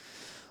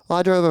 Well,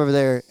 I drove over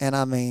there, and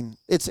I mean,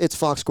 it's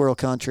fox squirrel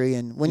country,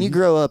 and when you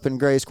grow up in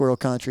gray squirrel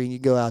country and you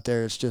go out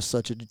there, it's just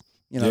such a,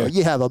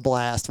 you have a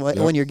blast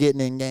when you're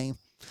getting in game.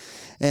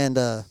 And,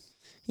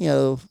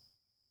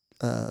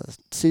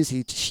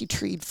 Susie, she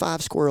treed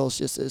 5 squirrels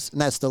and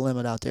that's the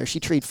limit out there. She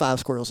treed 5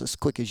 squirrels as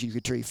quick as you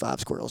could treat 5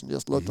 squirrels and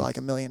just looked like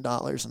 $1 million.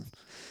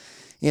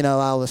 And,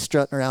 I was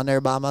strutting around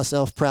there by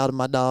myself, proud of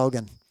my dog.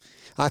 And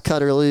I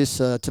cut her loose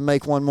to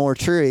make one more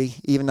tree,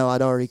 even though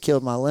I'd already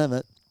killed my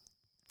limit.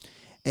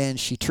 And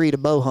she treed a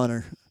bow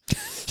hunter.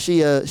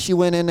 She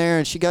went in there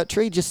and she got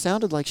treed, just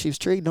sounded like she was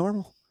treed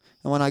normal.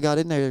 And when I got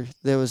in there,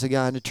 there was a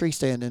guy in the tree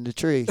standing in the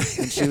tree,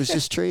 and she was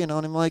just treeing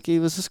on him like he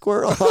was a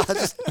squirrel.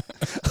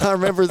 I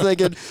remember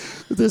thinking,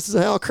 this is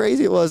how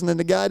crazy it was. And then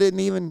the guy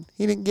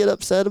didn't get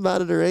upset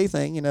about it or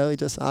anything.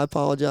 I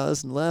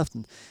apologized and left.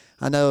 And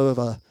I know if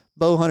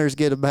bow hunters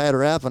get a bad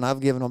rap, and I've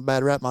given them a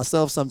bad rap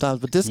myself sometimes,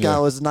 but this guy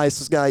was the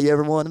nicest guy you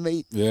ever want to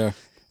meet. Yeah.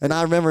 And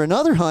I remember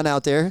another hunt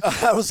out there.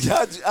 I was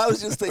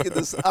just thinking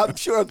this. I'm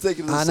sure I'm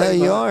thinking the same. I know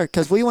you are,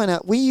 because we went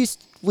out.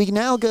 We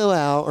now go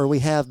out, or we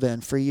have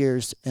been for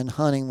years, and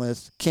hunting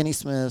with Kenny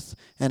Smith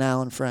and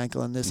Alan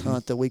Franklin. This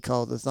hunt that we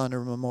call the Thunder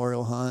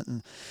Memorial Hunt.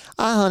 And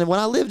I hunted when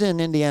I lived in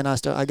Indiana.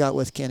 I got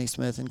with Kenny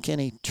Smith, and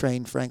Kenny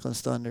trained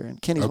Franklin's Thunder,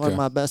 and Kenny's one of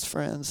my best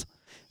friends.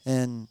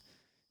 And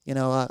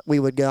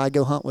I'd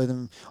go hunt with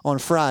him on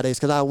Fridays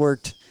because I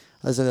worked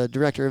as a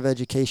director of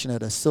education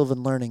at a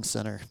Sylvan Learning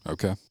Center.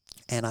 Okay.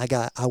 And I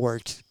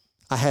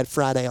had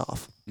Friday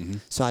off.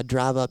 So I'd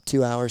drive up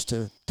 2 hours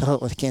to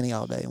hunt with Kenny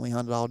all day, and we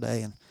hunted all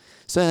day. And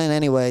so then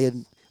anyway,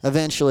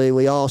 eventually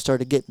we all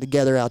started getting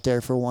together out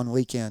there for one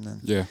weekend.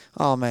 And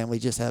oh man, we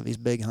just have these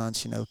big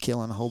hunts,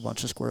 killing a whole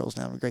bunch of squirrels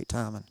and having a great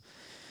time. And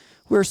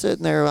we were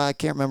sitting there, I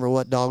can't remember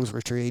what dogs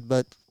were treed,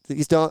 but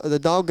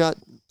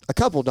a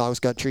couple dogs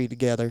got treed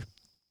together.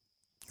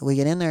 We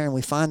get in there and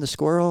we find the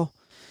squirrel,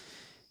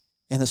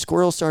 and the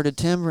squirrel started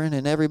timbering,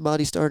 and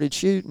everybody started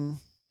shooting.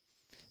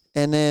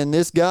 And then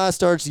this guy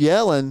starts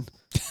yelling,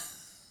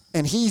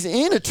 and he's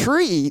in a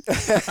tree.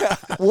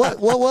 What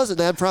was it,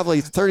 Dad?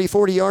 Probably 30,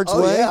 40 yards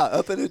away? Oh, yeah,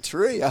 up in a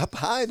tree, up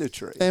high in a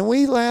tree. And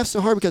we laughed so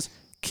hard because,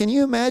 can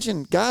you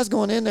imagine guys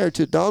going in there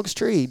to dog's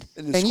tree,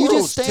 and you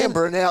just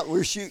timbering out,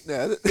 we're shooting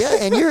at it. Yeah,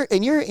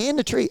 and you're in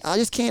the tree. I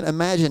just can't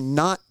imagine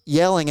not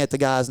yelling at the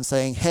guys and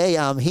saying, "Hey,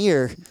 I'm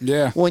here."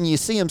 Yeah. When you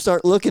see him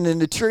start looking in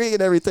the tree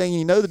and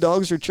everything, the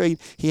dogs are treed.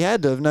 He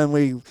had to have known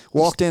we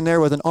walked in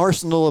there with an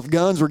arsenal of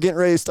guns. We're getting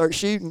ready to start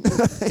shooting.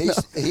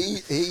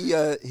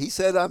 He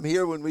said, "I'm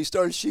here" when we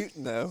started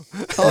shooting, though.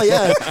 Oh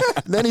yeah.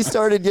 Then he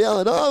started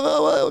yelling,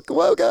 "Oh,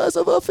 whoa, guys,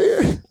 I'm up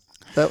here."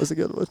 That was a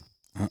good one.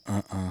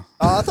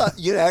 I thought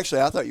you were going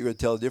to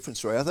tell a different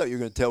story. I thought you were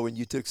going to tell when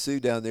you took Sue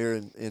down there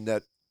and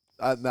that.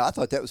 I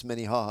thought that was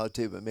Minnehaha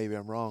too, but maybe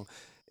I'm wrong.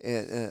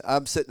 And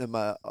I'm sitting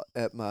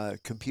at my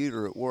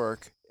computer at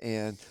work,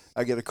 and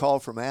I get a call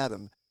from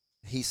Adam.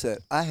 He said,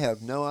 "I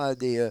have no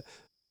idea.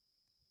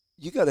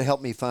 You got to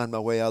help me find my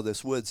way out of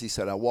this woods." He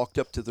said, "I walked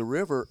up to the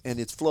river, and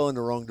it's flowing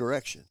the wrong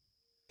direction."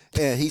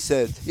 And he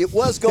said, it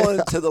was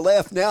going to the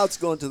left, now it's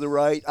going to the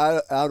right.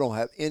 I don't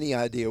have any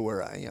idea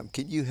where I am.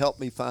 Can you help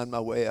me find my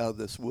way out of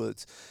this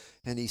woods?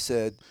 And he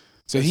said,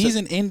 So he's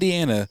in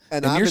Indiana,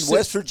 and I'm you're in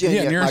West Virginia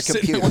and at you're my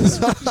sitting in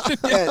computer.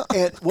 West Virginia.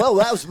 and well,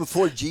 that was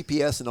before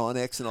GPS and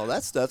Onyx and all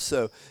that stuff.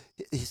 So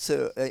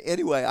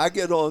anyway, I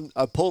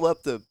pulled up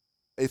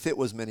if it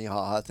was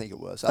Minnehaha, I think it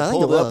was. I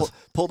think it was.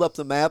 Pulled up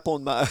the map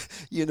on my,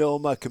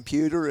 on my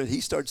computer, and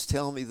he starts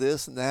telling me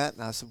this and that,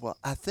 and I said, well,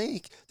 I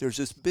think there's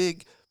this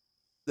big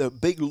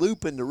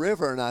loop in the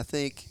river, and I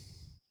think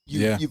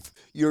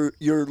you're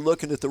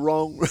looking at the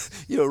wrong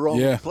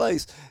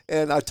place.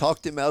 And I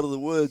talked him out of the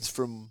woods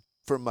from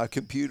my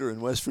computer in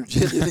West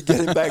Virginia to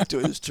get him back to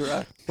his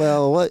truck.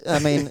 Well,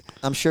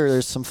 I'm sure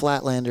there's some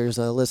Flatlanders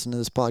listening to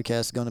this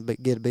podcast going to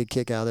get a big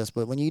kick out of this.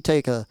 But when you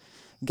take a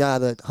guy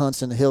that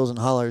hunts in the hills and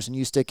hollers and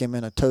you stick him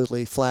in a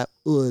totally flat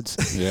woods,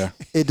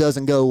 it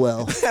doesn't go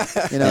well.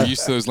 You're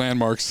used to those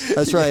landmarks.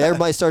 That's right.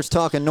 Everybody starts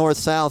talking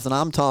north-south, and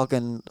I'm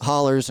talking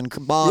hollers and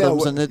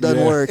bottoms, and it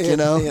doesn't work.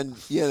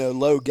 And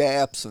low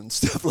gaps and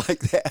stuff like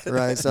that.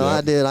 Right. So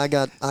I did. I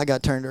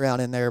got turned around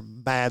in there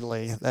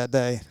badly that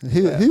day.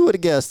 Who would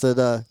have guessed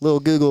that little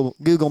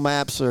Google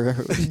Maps or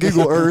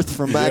Google Earth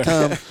from back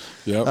home?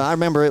 Yep. I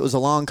remember it was a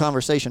long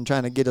conversation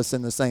trying to get us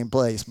in the same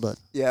place, but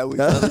we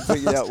finally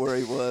figured out where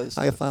he was.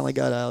 I finally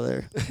got out of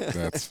there.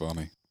 That's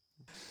funny.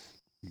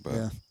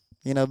 But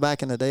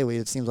back in the day,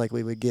 it seems like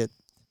we would get,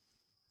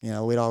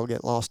 we'd all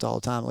get lost all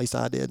the time. At least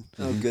I did.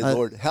 Oh, good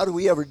Lord! How do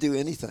we ever do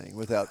anything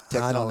without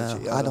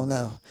technology? I don't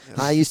know.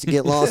 I used to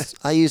get lost.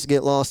 I used to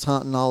get lost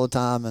hunting all the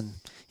time, and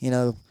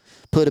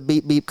put a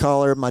beep beep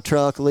collar in my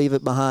truck, leave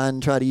it behind,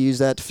 and try to use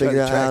that to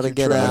figure out how to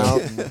get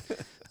out.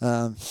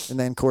 And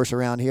then, of course,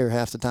 around here,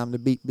 half the time the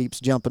beep beep's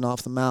jumping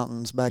off the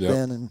mountains back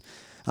then. And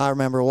I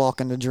remember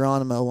walking to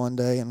Geronimo one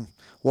day and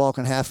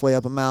walking halfway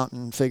up a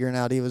mountain, figuring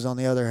out he was on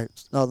the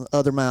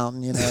other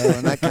mountain, and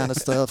that kind of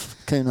stuff,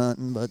 coon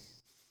hunting. But,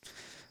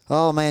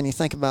 oh, man, you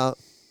think about,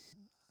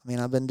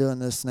 I've been doing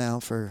this now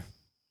for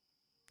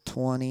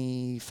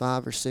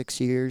 25 or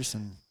 6 years.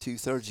 And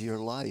 2/3 of your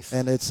life.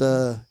 And it's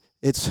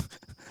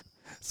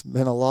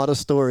been a lot of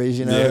stories,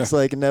 It's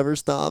like it never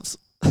stops.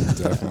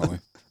 Definitely.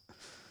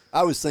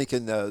 I was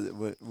thinking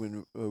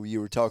when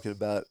you were talking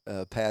about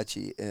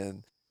Apache,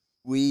 and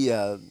we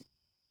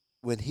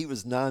when he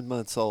was 9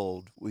 months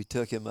old, we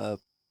took him up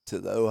to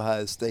the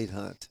Ohio State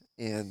hunt,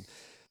 and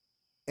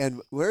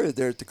we're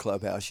there at the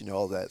clubhouse.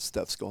 All that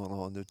stuff's going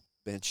on, the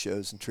bench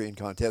shows and treeing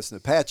contests. And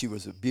Apache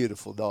was a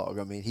beautiful dog.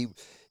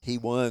 He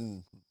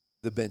won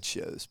the bench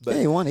shows. But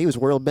he won. He was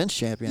world bench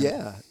champion.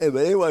 Yeah.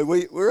 But anyway,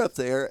 we're up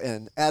there,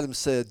 and Adam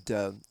said.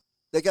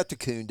 They got the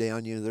coon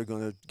down, they're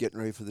going to get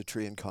ready for the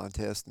treeing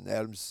contest. And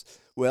Adam's,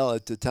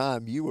 at the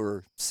time you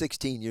were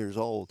 16 years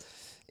old.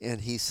 And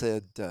he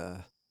said,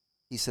 I'm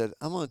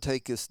going to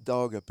take this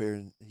dog up there,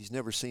 and he's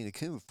never seen a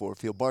coon before.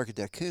 If he'll bark at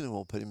that coon,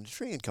 we'll put him in the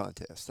treeing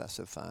contest. I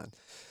said, fine.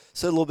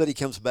 So a little bit, he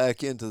comes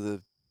back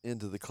into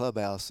the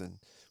clubhouse, and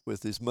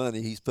with his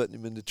money, he's putting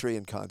him in the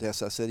treeing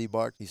contest. I said, he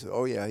barked? He said,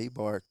 oh, yeah, he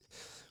barked.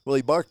 Well,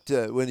 he barked,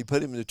 when he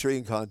put him in the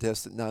treeing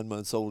contest at 9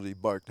 months old, he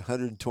barked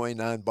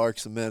 129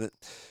 barks a minute.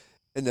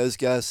 And those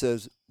guys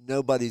says,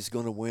 nobody's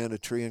going to win a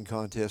treeing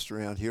contest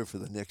around here for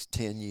the next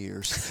 10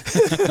 years.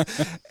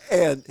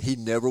 And he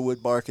never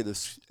would bark at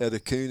a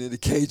coon in a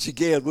cage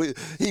again.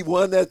 He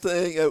won that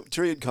thing at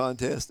treeing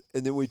contest,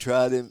 and then we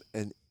tried him,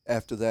 and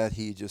after that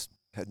he just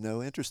had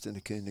no interest in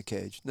a coon in a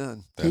cage.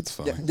 None. That's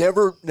funny.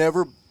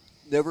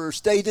 Never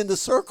stayed in the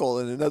circle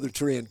in another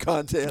treeing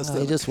contest.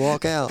 He just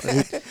walk out.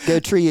 Go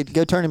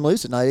turn him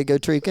loose at night. He'd go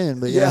tree coon.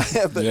 But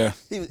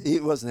he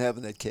wasn't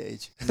having that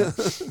cage.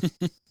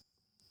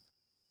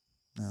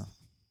 No.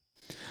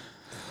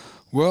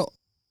 Well,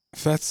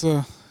 if that's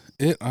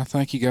it, I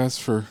thank you guys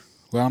for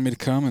allowing me to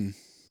come and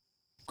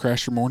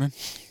crash your morning.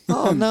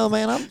 Oh no,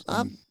 man!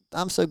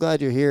 I'm so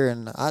glad you're here,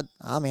 and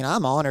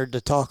I'm honored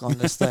to talk on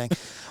this thing.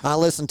 I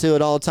listen to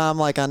it all the time,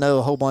 like I know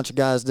a whole bunch of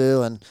guys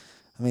do, and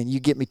you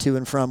get me to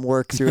and from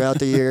work throughout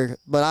the year.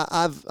 But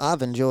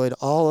I've enjoyed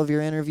all of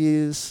your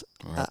interviews.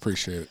 Well, I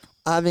appreciate it.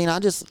 I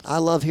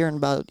love hearing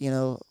about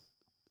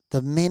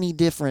the many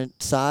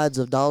different sides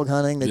of dog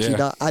hunting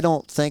that I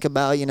don't think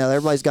about.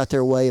 Everybody's got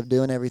their way of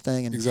doing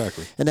everything. And,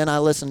 exactly. And then I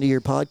listen to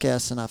your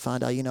podcast and I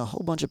find out, a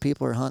whole bunch of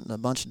people are hunting a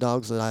bunch of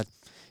dogs that I,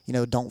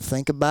 don't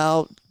think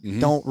about,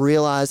 don't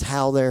realize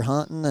how they're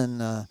hunting.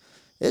 And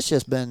it's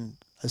just been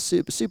a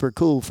super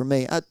cool for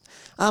me.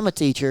 I'm a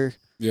teacher.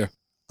 Yeah.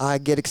 I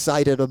get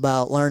excited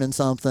about learning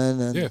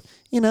something. And,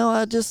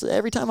 I just,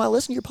 every time I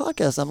listen to your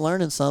podcast, I'm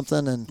learning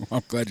something. And well,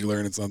 I'm glad you're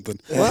learning something.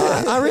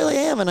 Well, I really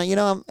am. And,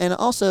 and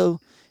also,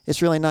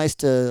 it's really nice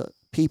to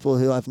people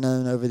who I've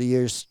known over the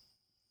years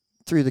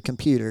through the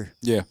computer.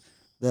 Yeah.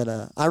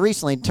 That I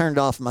recently turned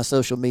off my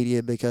social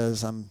media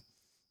because I'm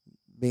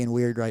being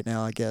weird right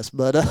now, I guess.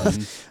 But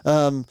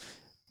listening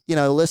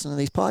to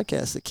these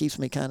podcasts, it keeps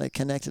me kind of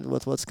connected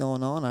with what's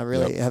going on. I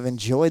really have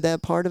enjoyed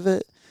that part of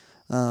it.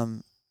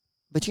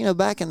 But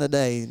back in the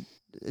day,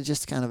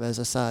 just kind of as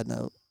a side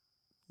note,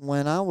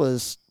 when I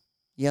was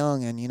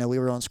young and we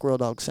were on Squirrel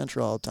Dog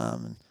Central all the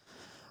time, and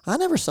I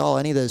never saw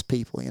any of those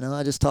people. You know,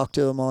 I just talked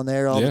to them on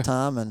there all Yeah. the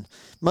time, and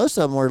most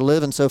of them were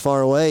living so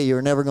far away you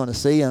were never going to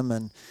see them.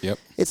 And Yep.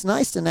 it's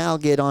nice to now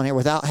get on here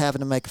without having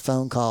to make a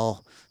phone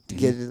call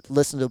to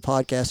listen to a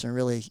podcast and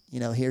really,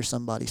 hear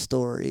somebody's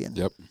story. And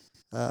Yep.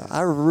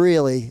 I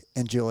really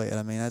enjoy it.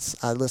 I mean,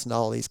 I listen to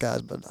all these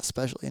guys, but I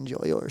especially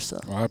enjoy yours. So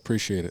Well, I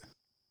appreciate it.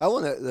 I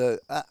want to.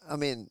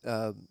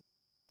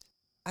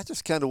 I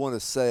just kind of want to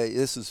say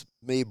this is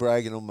me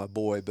bragging on my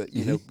boy, but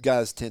you know,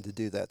 guys tend to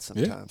do that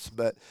sometimes.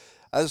 But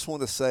I just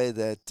want to say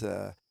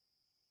that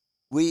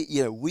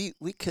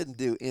we couldn't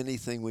do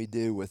anything we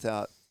do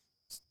without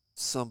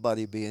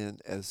somebody being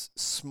as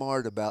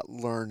smart about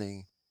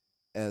learning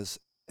as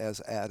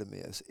Adam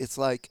is. It's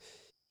like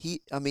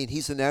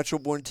he's a natural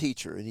born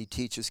teacher, and he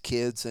teaches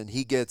kids, and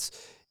he gets.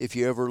 If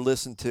you ever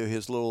listen to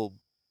his little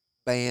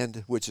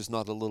band, which is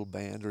not a little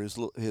band, or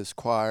his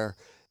choir,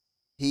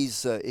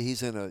 he's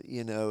in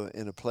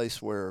a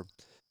place where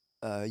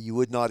you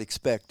would not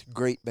expect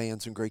great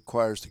bands and great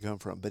choirs to come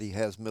from, but he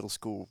has middle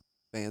school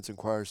bands and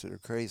choirs that are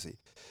crazy.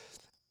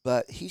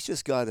 But he's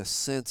just got a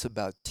sense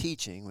about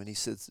teaching. When he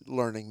says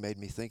learning, made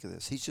me think of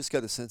this. He's just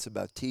got a sense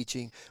about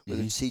teaching,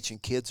 whether he's teaching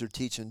kids or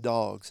teaching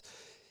dogs.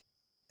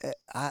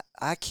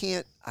 I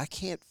can't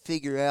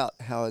figure out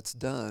how it's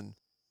done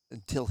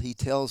until he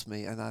tells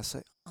me, and I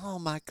say, "Oh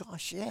my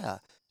gosh, yeah!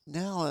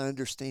 Now I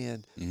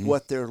understand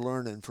what they're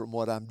learning from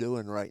what I'm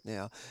doing right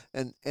now."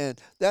 And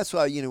that's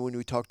why when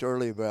we talked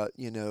earlier about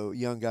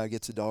young guy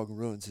gets a dog and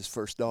ruins his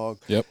first dog.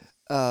 Yep.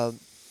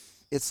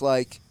 It's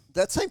like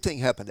that same thing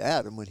happened to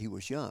Adam when he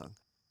was young,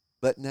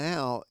 but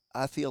now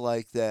I feel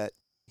like that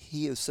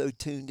he is so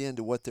tuned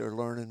into what they're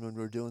learning when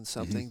we're doing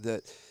something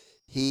that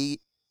he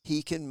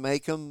can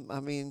make them. I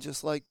mean,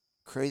 just like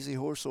Crazy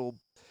Horse will,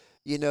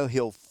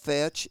 he'll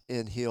fetch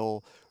and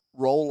he'll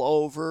roll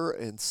over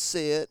and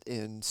sit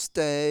and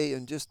stay,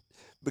 and just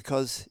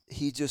because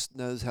he just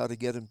knows how to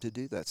get him to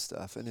do that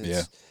stuff. And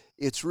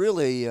it's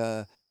really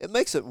it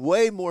makes it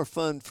way more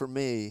fun for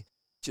me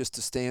just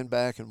to stand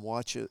back and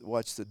watch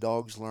the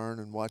dogs learn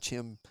and watch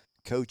him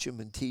coach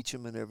them and teach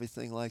them and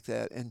everything like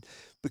that. And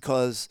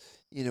because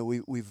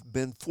we've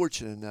been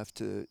fortunate enough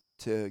to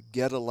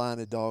get a line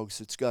of dogs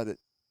that's got it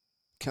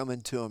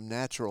coming to them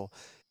natural,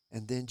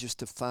 and then just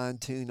to fine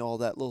tune all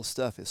that little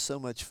stuff is so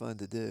much fun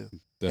to do.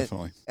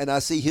 Definitely. And I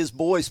see his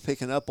boys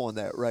picking up on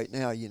that right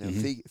now,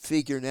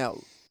 figuring out,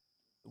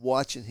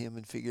 watching him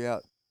and figure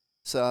out.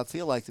 So I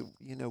feel like,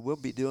 we'll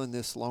be doing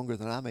this longer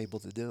than I'm able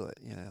to do it,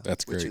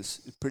 That's which great. is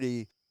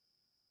pretty,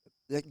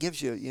 that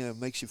gives you,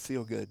 makes you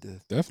feel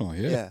good.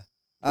 Definitely, yeah.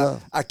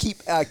 I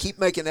keep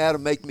making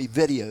Adam make me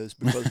videos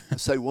because I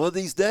say one of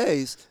these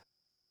days,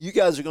 you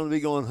guys are going to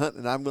be going hunting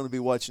and I'm going to be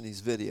watching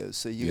these videos.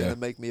 So you're going to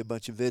make me a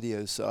bunch of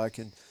videos so I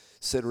can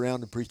sit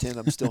around and pretend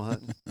I'm still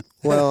hunting.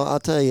 Well, I'll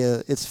tell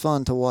you, it's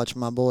fun to watch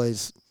my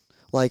boys.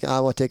 Like, I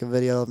will take a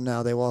video of them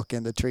now. They walk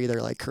in the tree.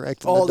 They're, like,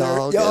 correcting the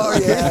dog.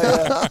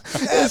 Yeah.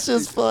 It's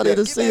just funny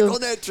to see them.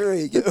 on that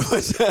tree.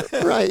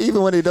 Right,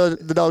 even when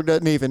the dog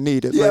doesn't even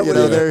need it. Yeah,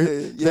 but,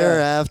 they're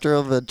after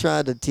them and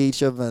trying to teach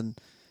them. And,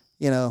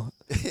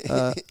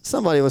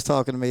 somebody was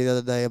talking to me the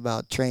other day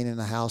about training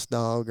a house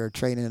dog or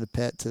training a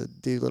pet to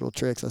do little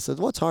tricks. I said,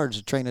 what's hard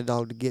to train a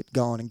dog to get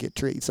going and get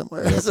treats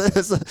somewhere?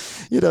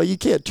 Yep. You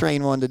can't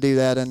train one to do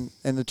that. And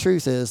the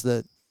truth is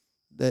that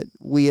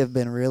we have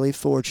been really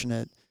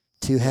fortunate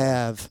to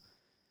have,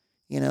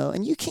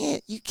 and you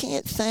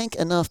can't thank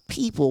enough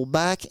people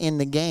back in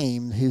the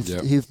game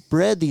who've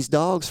bred these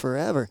dogs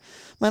forever.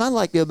 Man, I'd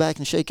like to go back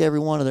and shake every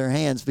one of their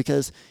hands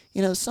because,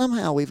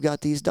 somehow we've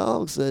got these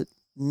dogs that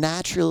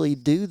naturally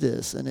do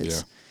this, and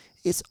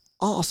it's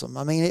awesome.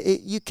 I mean,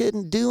 you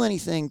couldn't do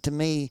anything to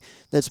me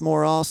that's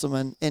more awesome,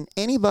 and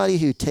anybody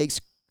who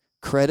takes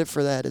credit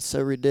for that is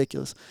so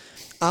ridiculous.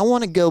 I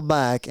want to go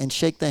back and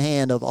shake the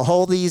hand of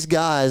all these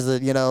guys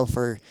that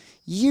for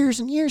years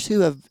and years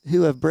who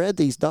have bred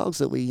these dogs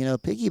that we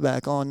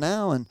piggyback on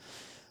now, and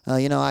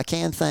I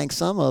can thank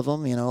some of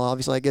them.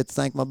 Obviously I get to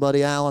thank my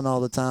buddy Alan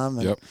all the time,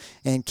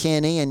 and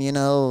Kenny, and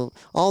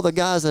all the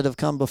guys that have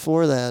come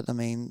before that. I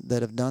mean,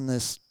 that have done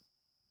this,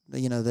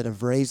 that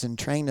have raised and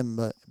trained them,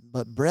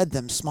 but bred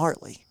them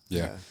smartly.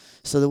 Yeah.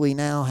 So that we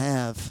now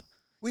have.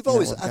 I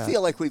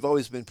feel like we've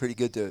always been pretty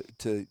good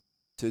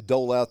to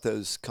dole out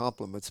those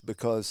compliments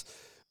because,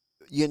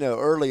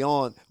 early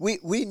on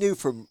we knew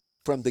from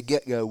the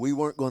get-go we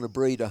weren't going to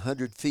breed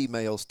 100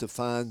 females to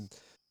find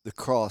the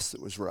cross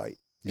that was right.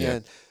 Yeah.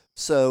 And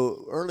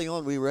so early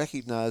on we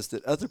recognized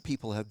that other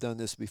people have done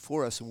this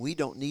before us, and we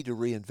don't need to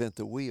reinvent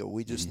the wheel.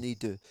 We just need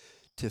to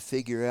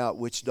figure out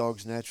which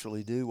dogs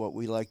naturally do what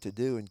we like to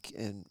do,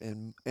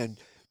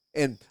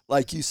 and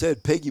like you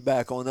said,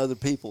 piggyback on other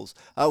people's.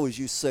 I always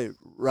used to say,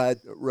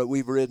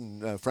 we've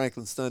ridden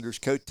Franklin Thunder's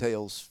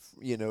coattails,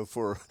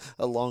 for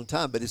a long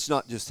time, but it's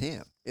not just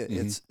him.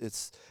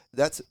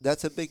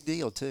 That's a big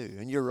deal too.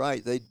 And you're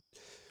right,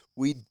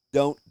 we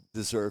don't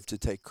deserve to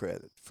take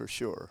credit for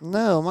sure.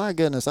 No, my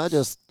goodness, I'm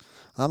just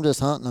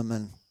hunting them,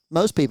 and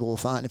most people will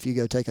find if you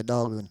go take a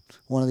dog and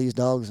one of these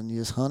dogs and you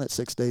just hunt it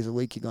 6 days a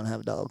week, you're going to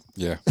have a dog.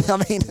 Yeah.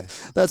 I mean,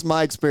 that's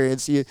my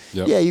experience. Yep.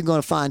 Yeah, you're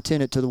going to fine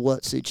tune it to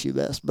what suits you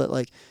best. But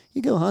like,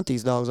 you go hunt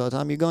these dogs all the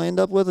time, you're going to end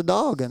up with a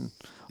dog. And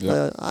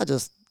Yep. I We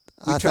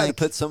try to think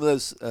put some of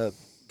those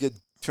good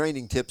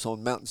training tips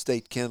on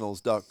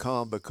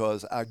mountainstatekennels.com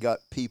because I got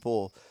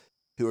people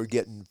who are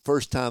getting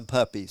first-time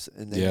puppies,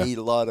 and they Yeah. need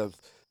a lot of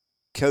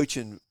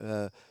coaching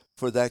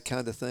for that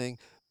kind of thing.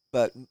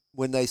 But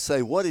when they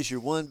say, what is your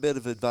one bit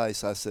of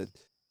advice? I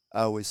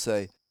always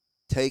say,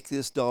 take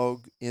this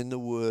dog in the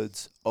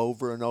woods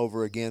over and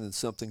over again, and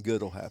something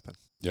good will happen.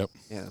 Yep.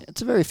 Yeah.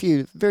 it's very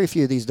few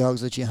of these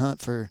dogs that you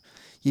hunt for.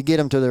 You get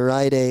them to the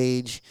right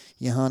age,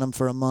 you hunt them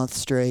for a month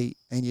straight,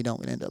 and you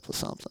don't end up with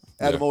something.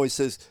 Adam Yeah. always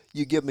says,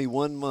 you give me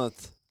 1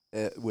 month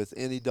with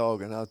any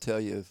dog, and I'll tell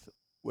you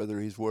whether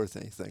he's worth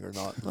anything or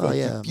not. Oh,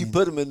 yeah, You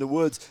put him in the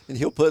woods, and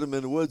he'll put him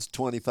in the woods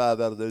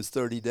 25 out of those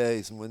 30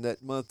 days, and when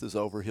that month is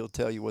over, he'll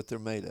tell you what they're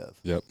made of.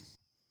 Yep.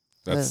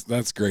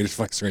 That's great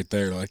advice right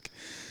there. Like,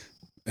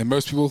 and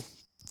most people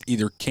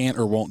either can't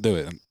or won't do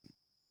it.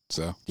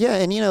 So Yeah,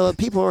 and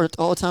people are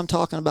all the time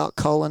talking about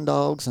culling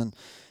dogs, and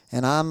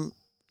I'm,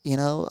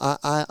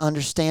 I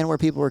understand where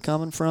people are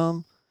coming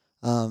from.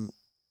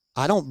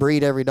 I don't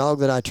breed every dog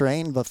that I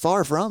train, but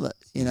far from it,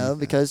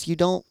 because you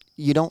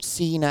don't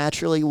see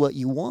naturally what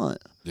you want.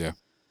 Yeah.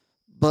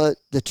 But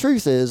the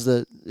truth is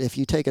that if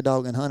you take a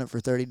dog and hunt it for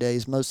 30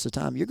 days, most of the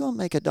time you're going to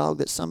make a dog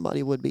that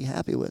somebody would be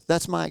happy with.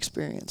 That's my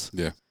experience.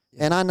 Yeah.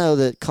 And I know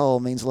that cull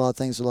means a lot of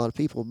things to a lot of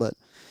people, but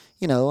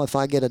if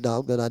I get a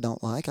dog that I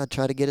don't like, I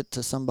try to get it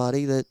to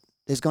somebody that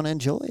is going to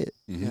enjoy it.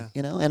 Mhm.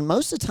 Yeah. And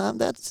most of the time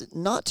that's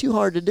not too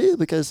hard to do,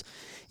 because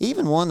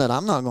even one that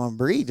I'm not going to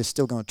breed is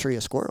still going to tree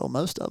a squirrel.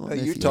 Most of them.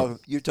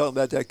 You're talking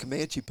about that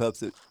Comanche pup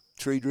that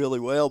treed really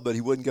well, but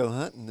he wouldn't go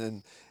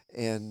hunting,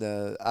 and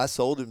I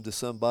sold him to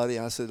somebody.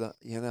 I said, I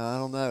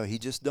don't know. He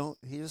just don't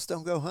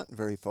go hunting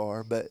very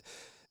far. But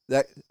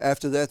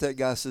after that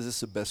guy says, this is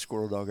the best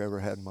squirrel dog I ever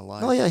had in my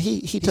life. Oh yeah,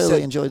 he totally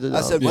said- enjoyed the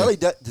dog. I said, Yeah. well,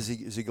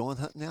 is he going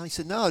hunting now? He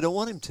said, no, I don't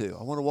want him to.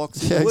 I want to walk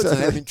through Yeah, the woods and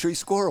exactly. have him tree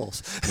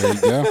squirrels. there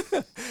you go.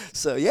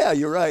 So yeah,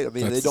 you're right. I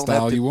mean, That's they don't the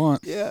style have to. you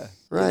want. Yeah.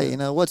 Right.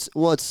 Yeah.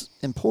 What's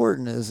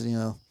important is,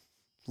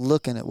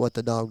 looking at what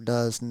the dog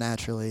does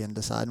naturally and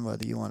deciding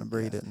whether you want to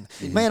breed it. And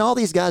Mhm. man, all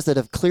these guys that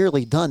have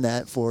clearly done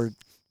that for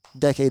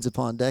decades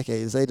upon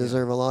decades, they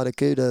deserve a lot of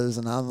kudos.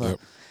 And Yep.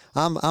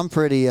 I'm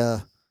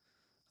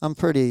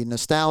pretty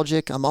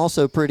nostalgic. I'm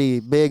also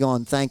pretty big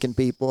on thanking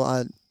people.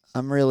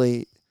 I'm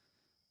really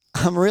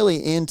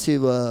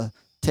into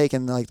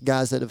taking like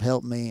guys that have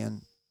helped me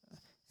and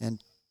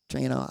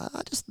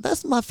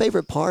that's my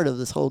favorite part of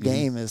this whole Mhm.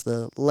 game is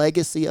the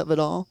legacy of it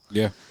all.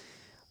 Yeah.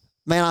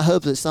 Man, I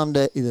hope that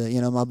someday,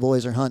 my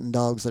boys are hunting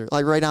dogs that are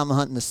like right now. I'm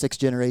hunting the 6th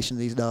generation of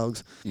these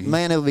dogs. Mhm.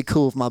 Man, it would be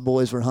cool if my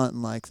boys were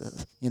hunting like the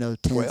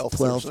 10th, 12th or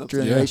 12th something.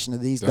 generation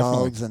of these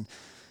definitely. dogs, and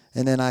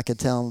then I could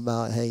tell them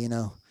about, hey,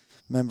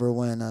 remember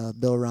when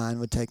Bill Ryan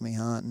would take me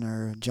hunting,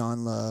 or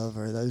John Love,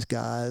 or those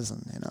guys,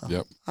 and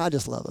Yep. I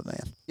just love it,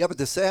 man. Yeah, but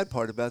the sad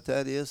part about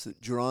that is that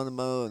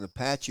Geronimo and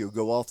Apache will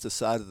go off the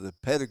side of the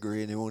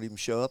pedigree and they won't even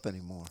show up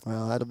anymore.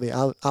 Well,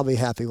 I'll be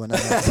happy when that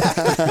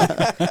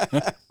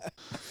happens.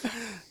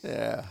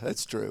 Yeah,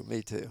 that's true.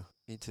 Me too.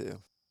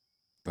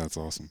 That's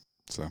awesome.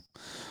 So,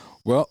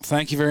 well,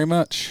 thank you very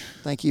much.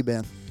 Thank you,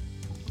 Ben.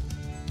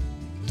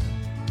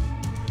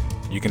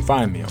 You can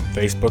find me on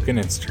Facebook and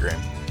Instagram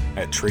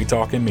at Tree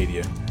Talking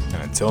Media.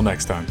 And until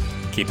next time,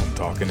 keep 'em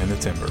talking in the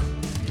timber.